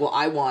you're like, well,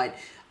 I want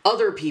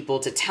other people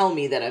to tell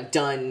me that I've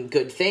done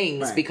good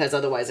things Right. because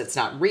otherwise it's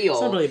not real.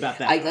 It's not really about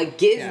that. I like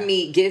give Yeah.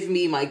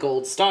 me my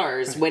gold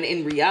stars, when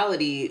in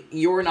reality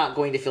you're not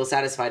going to feel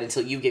satisfied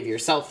until you give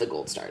yourself the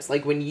gold stars.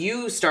 Like when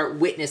you start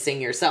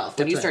witnessing yourself,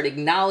 when That's you right. start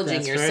acknowledging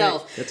That's right.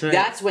 yourself, That's right.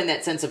 that's when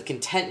that sense of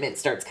contentment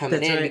starts coming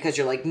That's in, right. because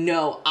you're like,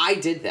 no, I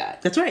did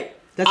that. that's right.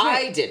 That's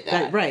right. I did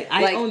that. Right.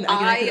 I Like, own that.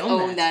 I can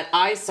own that.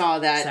 I saw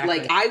that. Exactly.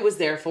 Like I was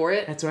there for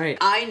it. That's right.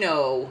 I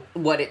know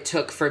what it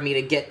took for me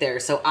to get there,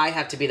 so I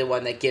have to be the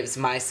one that gives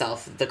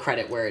myself the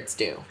credit where it's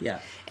due. Yeah.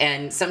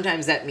 And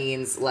sometimes that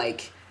means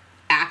like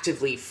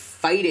actively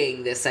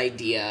fighting this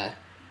idea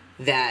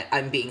that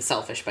I'm being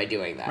selfish by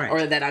doing that, Right.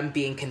 or that I'm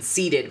being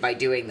conceited by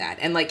doing that.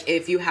 And like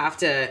if you have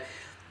to,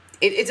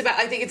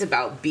 I think it's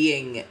about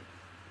being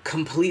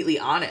completely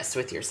honest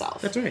with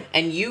yourself. That's right.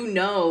 And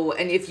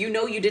and if you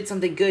know you did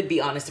something good,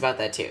 be honest about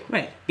that too.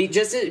 Right. Be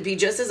just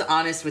as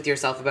honest with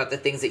yourself about the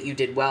things that you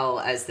did well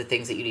as the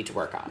things that you need to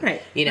work on.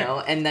 Right. You know,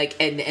 and like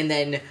and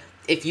then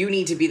if you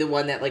need to be the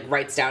one that like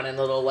writes down in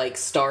a little like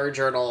star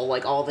journal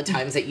like all the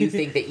times that you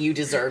think that you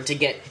deserve to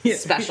get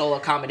special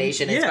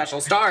accommodation and Yeah. special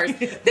stars,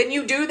 then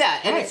you do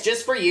that, and Right. it's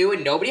just for you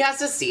and nobody has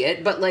to see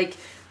it. But like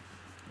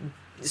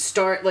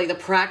start like the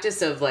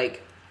practice of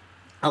like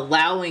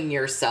allowing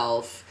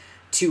yourself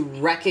to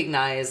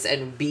recognize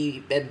and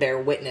bear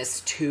witness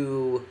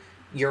to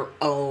your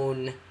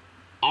own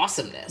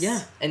awesomeness.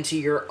 Yeah. And to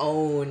your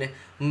own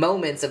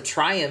moments of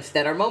triumph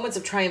that are moments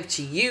of triumph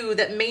to you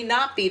that may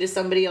not be to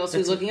somebody else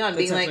who's looking on, that's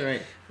being like, absolutely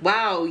right.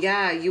 wow,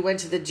 yeah, you went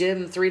to the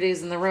gym 3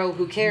 days in a row,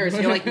 who cares?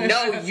 And you're like,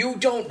 no, you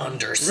don't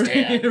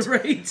understand.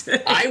 right.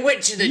 I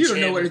went to the You gym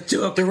don't know what it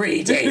took.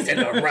 3 days in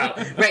a row.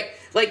 Right.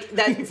 Like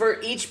that for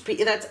each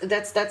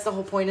that's the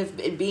whole point of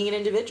being an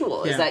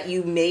individual, is Yeah. that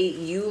you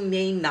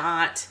may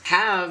not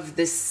have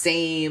the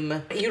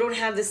same, you don't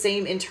have the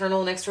same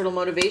internal and external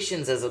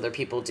motivations as other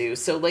people do.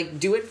 So like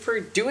do it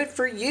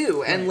for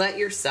you, and let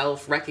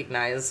yourself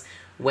recognize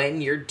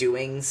when you're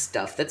doing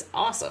stuff that's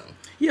awesome.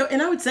 You know,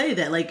 and I would say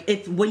that, like,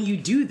 if when you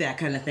do that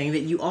kind of thing, that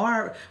you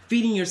are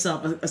feeding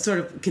yourself a sort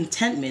of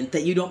contentment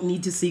that you don't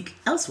need to seek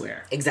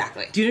elsewhere.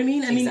 Exactly. Do you know what I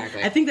mean? I mean,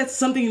 Exactly. I think that's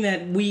something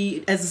that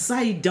we, as a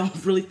society, don't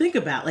really think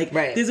about. Like,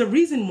 Right. there's a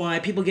reason why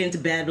people get into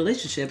bad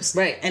relationships,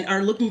 Right. and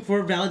are looking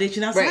for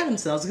validation outside Right.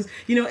 themselves. Because,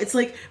 you know, it's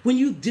like when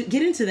you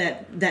get into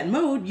that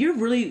mode, you're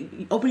really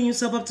opening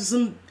yourself up to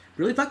some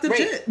really fucked up Right,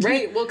 shit.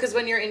 right. Well, because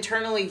when you're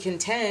internally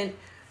content,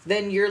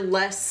 then you're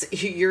less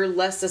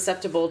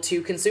susceptible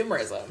to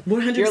consumerism.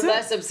 100%. You're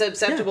less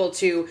susceptible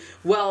to,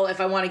 well, if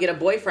I want to get a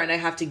boyfriend, I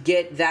have to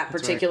get that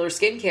particular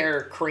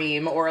skincare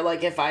cream, or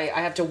like if I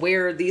have to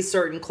wear these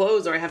certain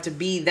clothes, or I have to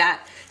be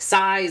that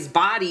size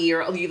body,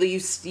 or you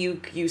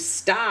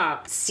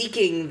stop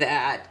seeking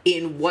that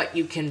in what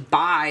you can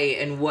buy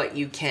and what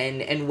you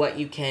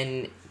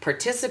can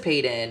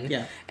participate in,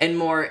 Yeah. and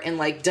more, and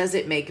like, does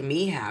it make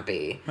me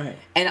happy? Right.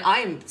 And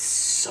I'm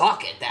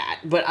suck at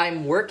that, but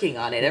I'm working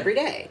on it every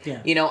day. Yeah.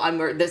 You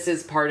know, this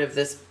is part of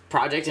this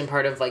project, and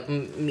part of like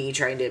me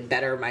trying to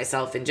better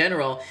myself in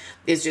general,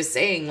 is just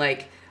saying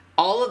like,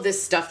 all of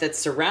this stuff that's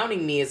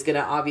surrounding me is gonna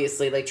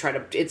obviously like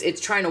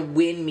it's trying to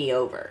win me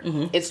over.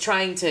 Mm-hmm. It's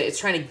trying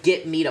to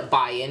get me to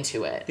buy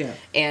into it. Yeah.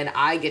 And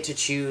I get to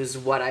choose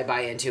what I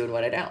buy into and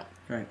what I don't.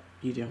 Right.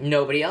 You do.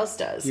 Nobody else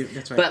does.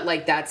 That's right. But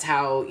like that's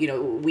how, you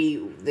know,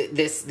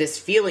 this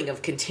feeling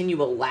of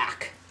continual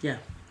lack Yeah.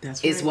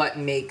 That's right. is what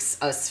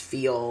makes us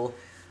feel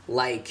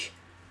like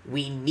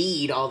we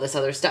need all this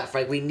other stuff,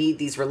 right? We need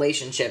these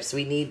relationships.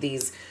 We need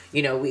these,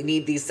 we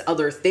need these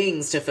other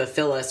things to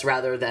fulfill us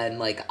rather than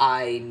like,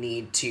 I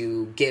need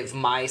to give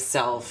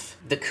myself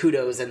the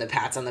kudos and the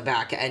pats on the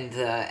back and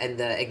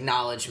the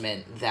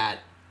acknowledgement that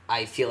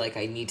I feel like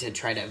I need to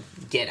try to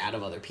get out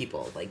of other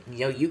people. Like,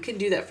 you can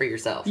do that for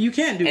yourself. You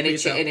can do it for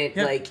yourself. And it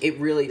like, it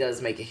really does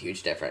make a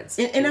huge difference.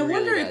 And I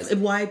wonder if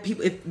why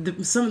people,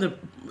 some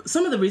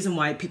of the reason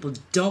why people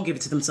don't give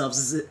it to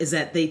themselves is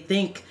that they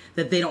think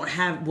that they don't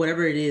have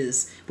whatever it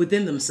is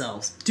within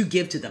themselves to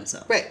give to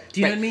themselves. Right. Do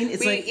you know what I mean?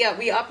 It's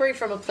we operate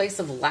from a place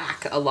of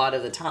lack a lot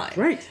of the time.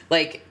 Right.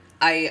 Like,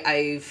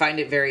 I find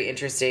it very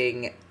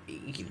interesting,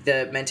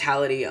 the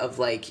mentality of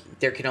like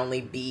there can only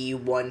be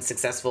one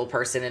successful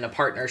person in a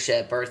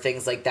partnership or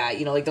things like that,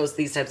 like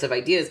these types of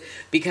ideas,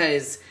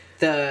 because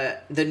the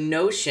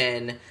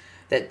notion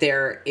that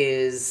there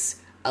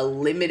is a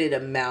limited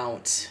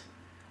amount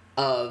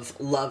of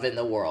love in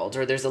the world,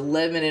 or there's a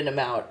limited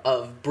amount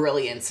of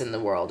brilliance in the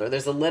world, or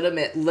there's a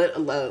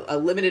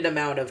limited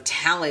amount of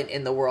talent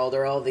in the world,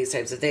 or all these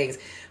types of things,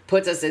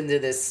 puts us into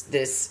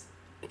this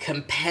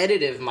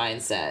competitive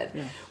mindset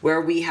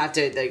where we have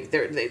to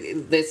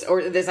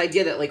this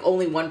idea that like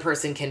only one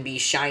person can be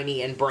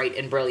shiny and bright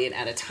and brilliant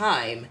at a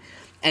time,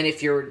 and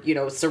if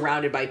you're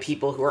surrounded by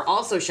people who are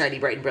also shiny,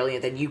 bright, and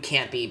brilliant, then you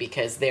can't be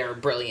because they're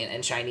brilliant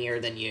and shinier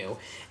than you,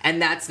 and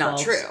that's not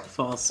true.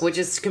 False. Which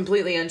is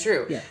completely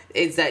untrue.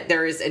 Is that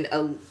there is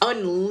an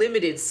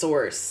unlimited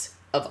source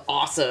of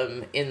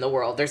awesome in the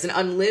world. There's an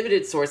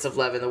unlimited source of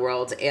love in the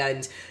world,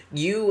 and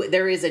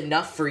there is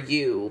enough for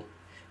you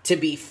to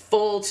be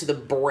full to the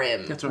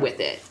brim with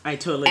it. I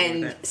totally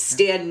agree with that. And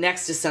stand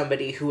next to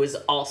somebody who is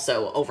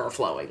also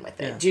overflowing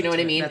with it. Yeah, do you know what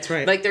I mean? That's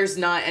right. Like there's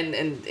not,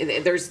 and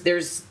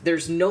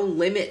there's no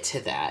limit to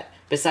that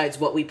besides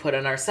what we put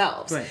on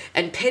ourselves. Right.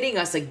 And pitting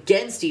us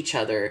against each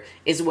other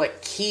is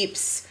what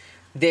keeps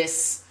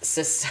this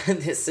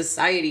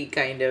society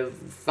kind of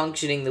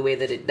functioning the way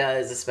that it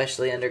does,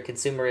 especially under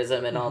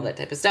consumerism and all that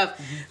type of stuff.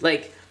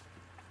 Like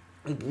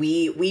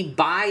we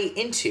buy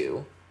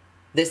into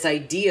this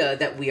idea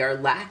that we are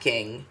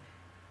lacking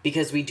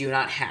because we do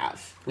not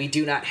have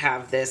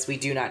this, we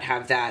do not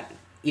have that,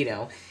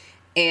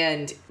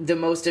 and the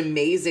most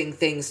amazing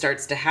thing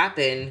starts to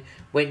happen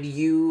when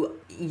you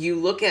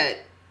look at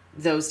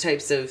those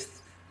types of,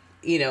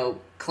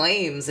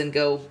 claims and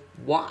go,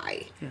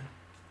 why? Yeah.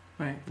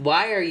 Right.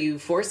 Why are you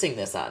forcing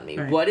this on me?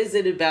 Right. What is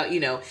it about,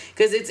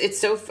 because it's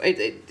so,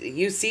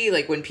 you see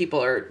like when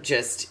people are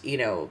just,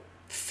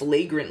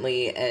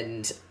 flagrantly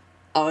and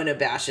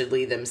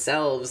unabashedly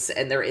themselves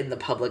and they're in the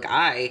public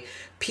eye,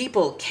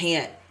 people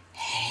can't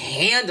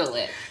handle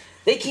it.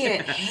 They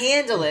can't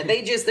handle it.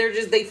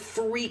 They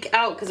freak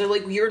out because they're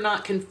like, you're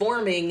not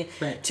conforming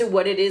to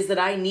what it is that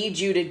I need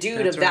you to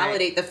do to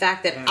validate the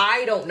fact that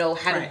I don't know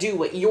how to do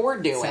what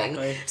you're doing.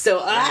 Exactly. So,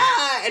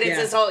 and it's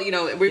this whole,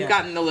 we've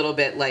gotten a little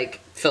bit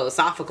like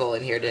philosophical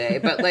in here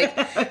today, but like,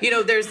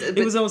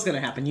 it was always going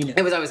to happen,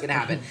 It was always going to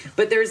happen.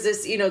 But there's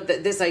this,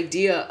 this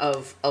idea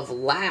of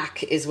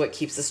lack is what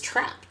keeps us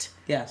trapped.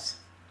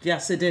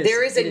 Yes, it is.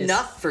 There is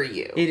enough for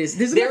you. It is.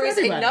 There is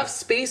enough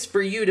space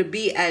for you to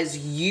be as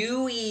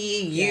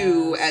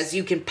you as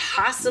you can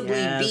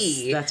possibly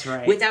be. That's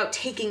right. Without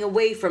taking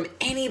away from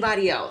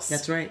anybody else.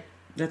 That's right.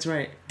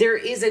 There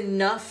is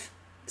enough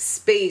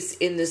space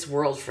in this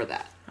world for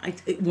that.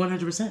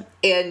 100%.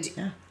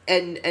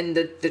 And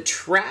the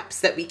traps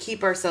that we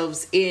keep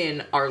ourselves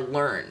in are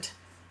learned.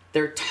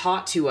 They're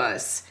taught to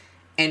us.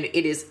 And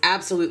it is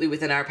absolutely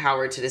within our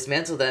power to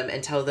dismantle them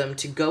and tell them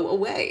to go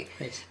away.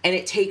 Right. And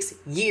it takes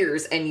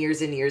years and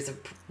years and years of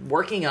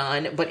working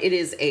on, but it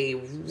is a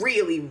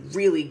really,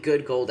 really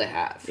good goal to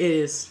have. It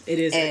is.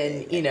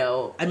 And,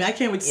 I mean, I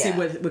can't wait to see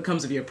what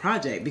comes of your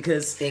project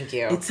because thank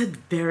you. It's a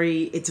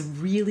very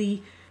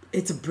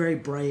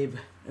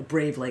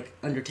brave like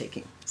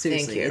undertaking.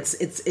 Seriously.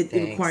 Thank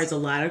you. It requires a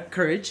lot of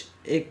courage.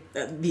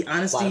 The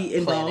honesty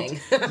involved.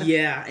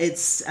 Yeah.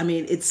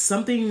 It's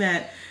something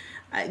that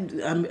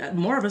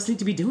more of us need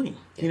to be doing.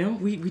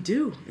 We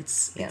do.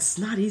 It's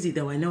not easy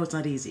though. I know it's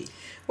not easy.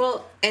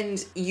 Well,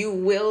 and you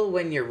will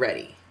when you're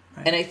ready.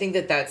 Right. And I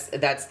think that's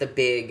the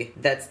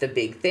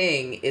big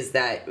thing is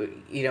that,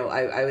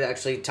 I was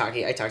actually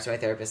I talked to my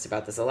therapist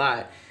about this a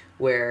lot,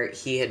 where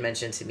he had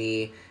mentioned to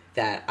me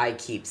that I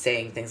keep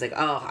saying things like,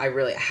 oh, I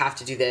really have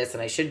to do this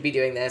and I should be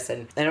doing this.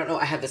 And I don't know,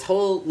 I have this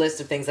whole list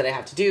of things that I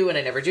have to do and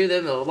I never do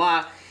them, blah, blah,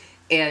 blah.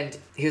 And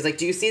he was like,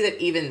 do you see that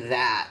even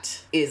that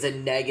is a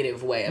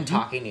negative way of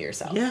talking to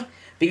yourself? Yeah.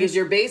 Because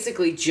you're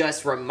basically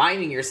just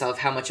reminding yourself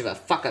how much of a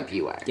fuck up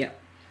you are. Yeah.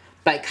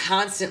 By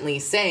constantly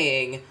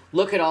saying,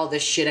 look at all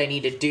this shit I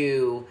need to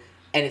do.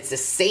 And it's the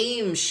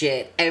same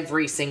shit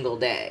every single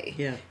day.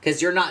 Yeah. Because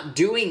you're not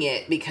doing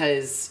it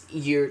because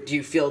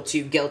you feel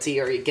too guilty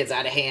or it gets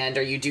out of hand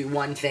or you do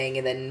one thing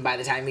and then by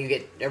the time you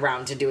get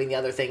around to doing the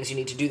other things, you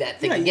need to do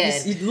that thing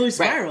again. You literally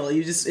spiral.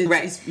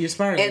 Right. You're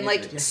spiraling.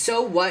 And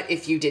so what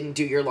if you didn't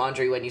do your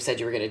laundry when you said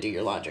you were going to do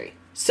your laundry?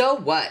 So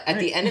what? At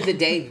the end of the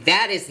day,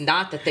 that is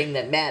not the thing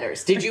that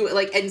matters. Did you,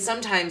 like, and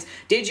sometimes,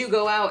 did you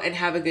go out and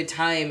have a good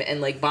time and,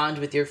 like, bond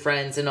with your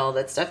friends and all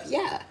that stuff?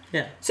 Yeah.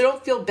 Yeah. So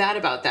don't feel bad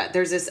about that.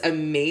 There's this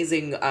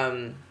amazing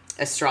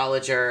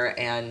astrologer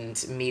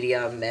and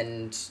medium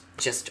and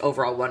just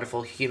overall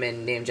wonderful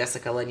human named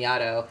Jessica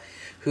Lanyadoo,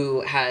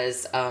 who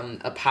has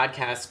a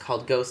podcast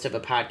called Ghost of a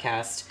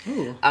Podcast.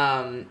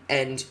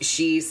 And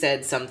she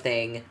said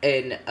something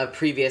in a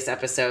previous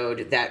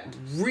episode that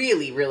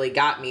really, really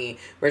got me,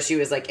 where she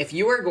was like, if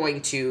you are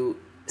going to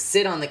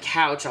sit on the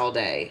couch all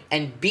day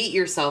and beat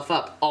yourself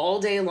up all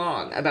day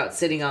long about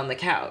sitting on the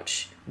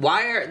couch,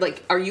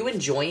 are you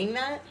enjoying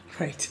that?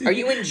 Right. Are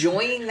you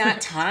enjoying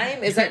that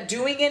time? Is that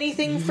doing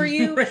anything for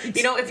you? Right.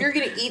 You know, if you're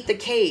going to eat the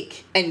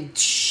cake and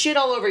shit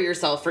all over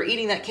yourself for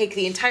eating that cake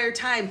the entire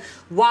time,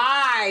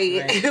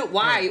 why?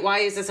 Right. Why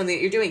is this something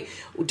that you're doing?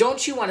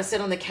 Don't you want to sit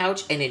on the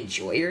couch and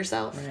enjoy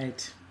yourself?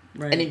 Right.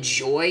 Right. And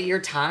enjoy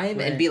your time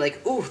Right. and be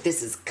like, ooh,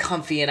 this is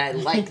comfy and I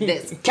like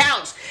this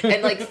couch,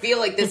 and like feel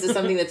like this is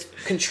something that's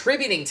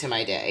contributing to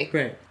my day.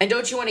 Right. And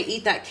don't you want to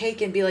eat that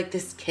cake and be like,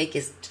 this cake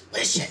is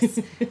delicious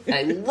and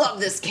I love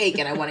this cake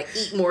and I want to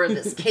eat more of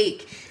this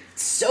cake.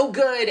 It's so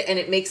good, and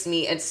it makes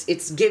me,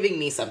 it's giving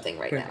me something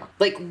right now.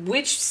 Like,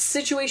 which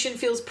situation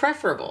feels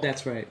preferable?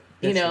 That's right.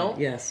 You know? Right.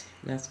 Yes,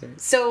 that's right.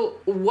 So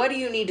what do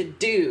you need to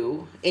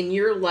do in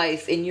your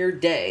life, in your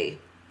day,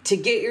 to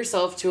get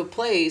yourself to a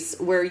place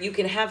where you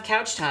can have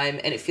couch time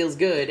and it feels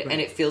good and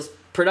it feels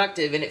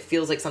productive and it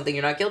feels like something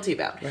you're not guilty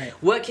about? Right.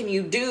 What can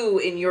you do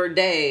in your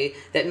day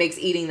that makes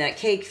eating that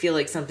cake feel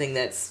like something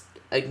that's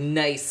a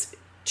nice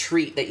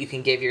treat that you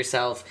can give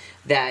yourself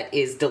that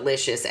is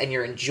delicious and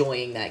you're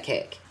enjoying that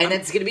cake? And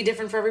that's going to be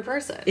different for every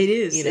person. It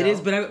is. You know? It is.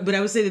 But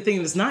I would say the thing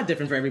that's not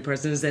different for every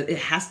person is that it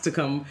has to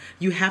come.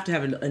 You have to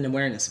have an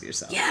awareness of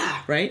yourself.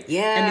 Yeah. Right.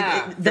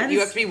 Yeah. I mean, that you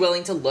is, have to be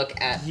willing to look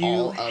at you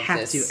all of have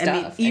this to. stuff.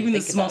 I mean, even the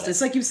think small about stuff. it.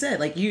 It's like you said.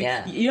 Like you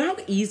know how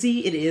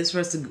easy it is for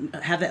us to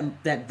have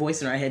that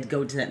voice in our head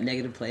go to that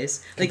negative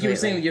place. Like you were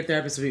saying with your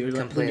therapist, when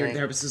your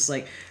therapist was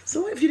like,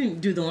 so what if you didn't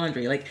do the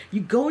laundry? Like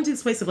you go into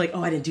this place of like,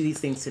 oh, I didn't do these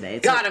things today.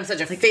 It's God, like, I'm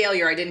such a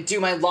failure. I didn't do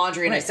my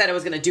laundry, and I said I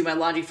was going to do my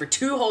laundry for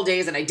 2 whole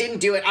days, and I didn't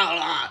do it.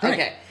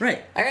 Okay.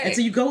 Right. All right. And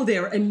so you go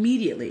there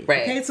immediately.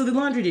 Right. Okay. So the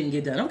laundry didn't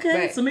get done. Okay.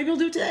 Right. So maybe we'll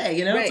do it today.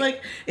 You know, Right.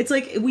 it's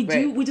like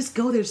we just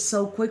go there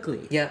so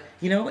quickly. Yeah.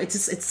 You know, it's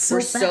so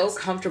We're fast. so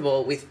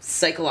comfortable with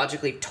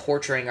psychologically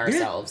torturing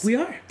ourselves. we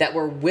are. That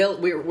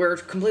we're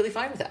completely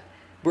fine with that.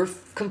 We're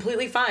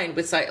completely fine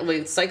with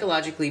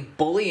psychologically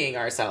bullying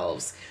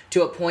ourselves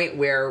to a point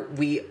where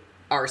we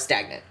are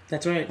stagnant.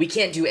 That's right. We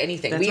can't do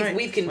anything. That's right.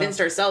 We've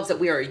convinced ourselves that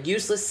we are a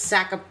useless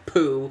sack of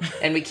poo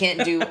and we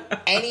can't do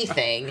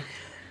anything.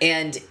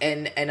 And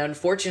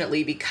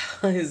unfortunately,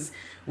 because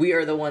we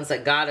are the ones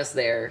that got us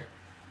there,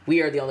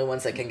 we are the only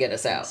ones that can get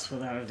us out. Yes,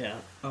 without a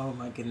doubt. Oh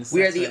my goodness.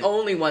 We are the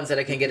only ones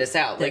that can get us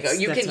out. Like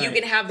you That's can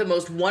right. have the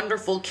most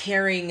wonderful,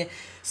 caring,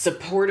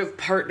 supportive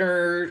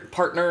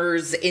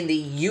partners in the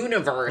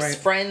universe, Right.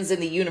 friends in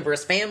the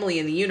universe, family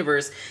in the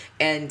universe,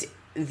 and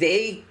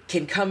they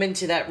can come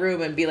into that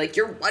room and be like,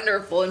 you're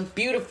wonderful and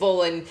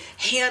beautiful and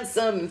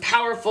handsome and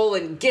powerful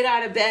and get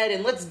out of bed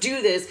and let's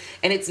do this,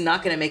 and it's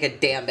not going to make a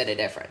damn bit of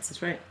difference.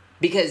 That's right.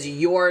 Because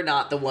you're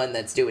not the one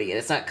that's doing it.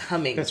 It's not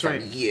coming That's from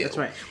right. you. That's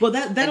right. Well,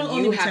 that'll And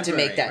only you be have to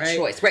make that temporary,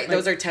 choice. Right.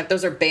 Like,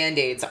 Those are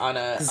Band-Aids on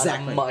a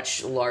Exactly.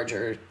 much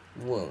larger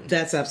wound.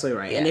 That's absolutely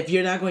right. Yeah. And if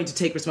you're not going to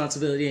take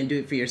responsibility and do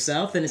it for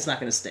yourself, then it's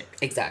not going to stick.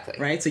 Exactly.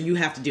 Right? So you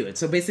have to do it.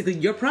 So basically,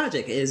 your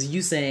project is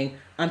you saying,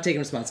 I'm taking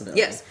responsibility.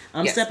 Yes.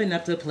 I'm Yes. stepping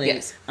up to the plate.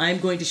 Yes. I'm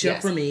going to show up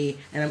Yes. for me,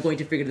 and I'm going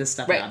to figure this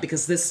stuff Right. out.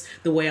 Because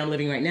the way I'm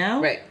living right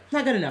now, Right.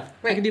 not good enough.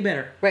 I Right. can do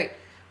better. Right.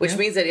 Which Yeah.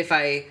 means that if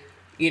I,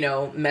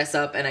 mess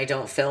up and I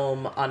don't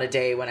film on a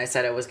day when I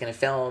said I was going to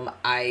film,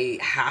 I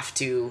have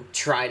to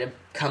try to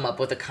come up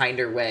with a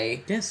kinder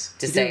way Yes,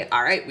 to you say, do.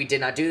 all right, we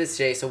did not do this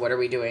today, so what are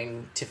we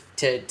doing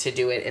to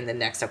do it in the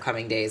next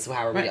upcoming days?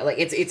 How are we Right. like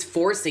it's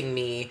forcing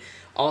me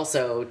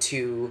also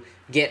to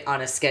get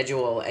on a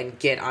schedule and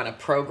get on a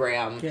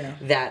program Yeah.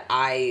 that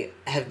I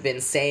have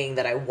been saying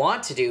that I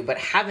want to do but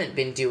haven't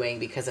been doing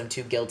because I'm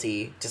too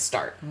guilty to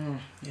start.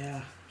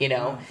 Yeah.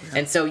 Yeah.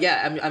 And so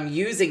I'm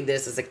using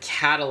this as a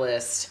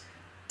catalyst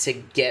to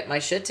get my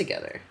shit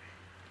together.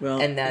 Well,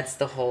 And that's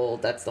the whole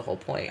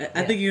point.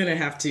 I think you're gonna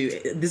have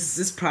to.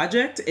 This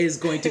project is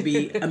going to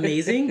be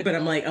amazing, but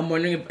I'm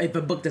wondering if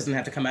a book doesn't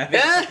have to come out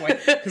at some point,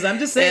 because I'm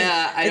just saying.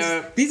 Yeah, I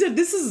know.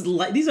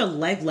 These are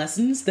life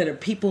lessons that are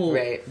people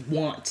Right.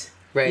 want.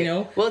 Right. You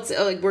know. Well, it's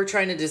like we're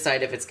trying to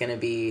decide if it's going to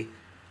be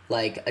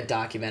like a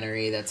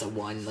documentary that's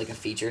a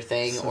feature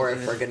thing, So or if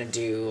good. we're going to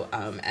do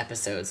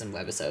episodes and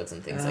webisodes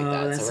and things like Oh,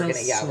 that. that So we're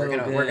sounds we're so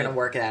gonna good.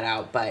 work that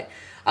out. But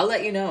I'll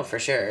let you know for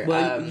sure.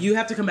 Well, you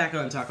have to come back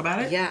on and talk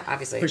about it. Yeah,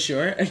 obviously. For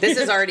sure. This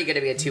is already going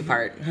to be a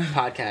 2-part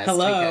podcast.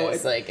 Hello.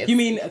 Because, like, you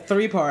mean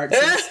 3 parts?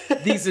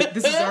 This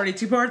is already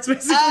 2 parts,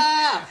 basically.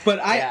 But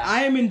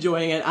I am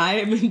enjoying it. I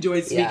am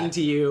enjoying speaking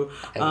to you.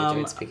 I've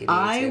enjoyed speaking to you,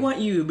 I too. want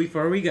you,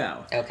 before we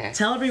go,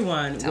 tell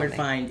everyone where to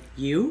find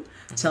you.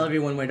 Tell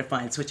everyone where to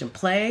find Switch and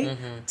Play.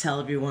 Tell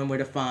everyone where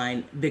to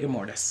find Vigor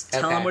Mortis.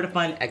 Tell them where to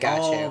find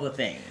all the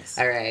things.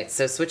 All right.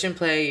 So Switch and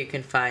Play you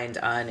can find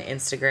on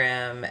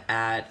Instagram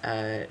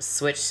at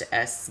Switch,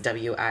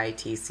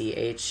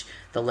 SWITCH,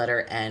 the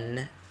letter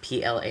N,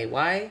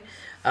 PLAY.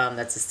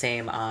 That's the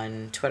same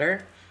on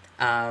Twitter.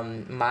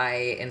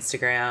 My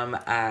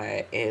Instagram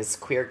is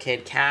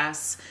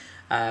QueerKidCass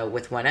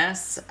with 1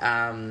 S.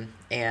 And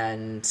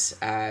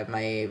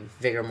my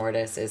Vigor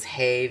Mortis is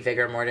Hey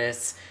Vigor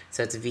Mortis.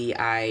 So it's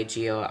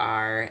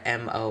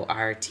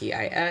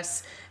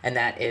VIGORMORTIS. And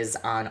that is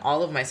on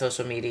all of my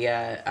social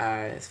media,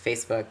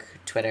 Facebook,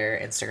 Twitter,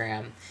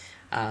 Instagram,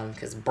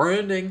 because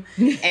branding.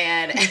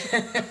 And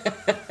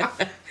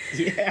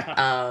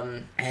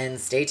and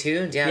stay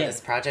tuned.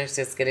 This project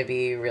is going to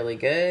be really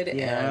good.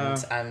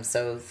 And I'm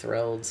so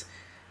thrilled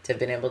to have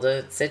been able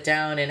to sit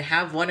down and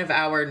have one of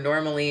our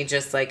normally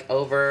just like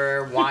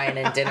over wine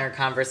and dinner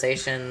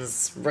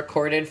conversations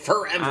recorded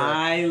forever.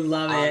 I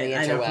love it.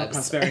 I know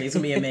prosperity is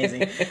going to be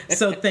amazing.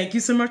 So thank you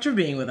so much for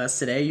being with us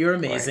today. You're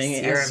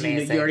amazing. You're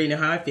amazing. You already know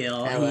how I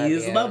feel.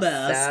 He's the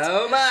best.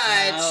 So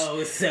much.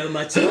 Oh, so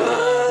much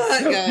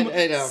love. God,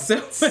 I know.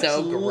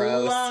 So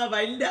gross. Love.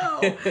 I know.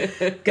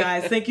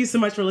 Guys, thank you so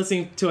much for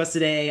listening to us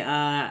today.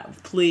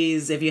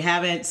 Please, if you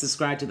haven't,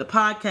 subscribe to the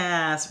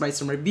podcast, write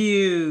some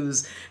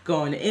reviews, go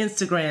on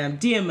Instagram,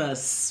 DM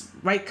us,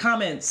 write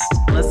comments.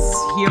 Let's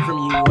hear from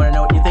you. We want to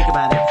know what you think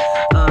about it.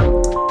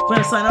 We're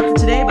going to sign off for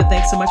today, but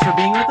thanks so much for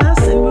being with us,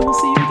 and we will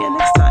see you again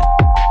next time.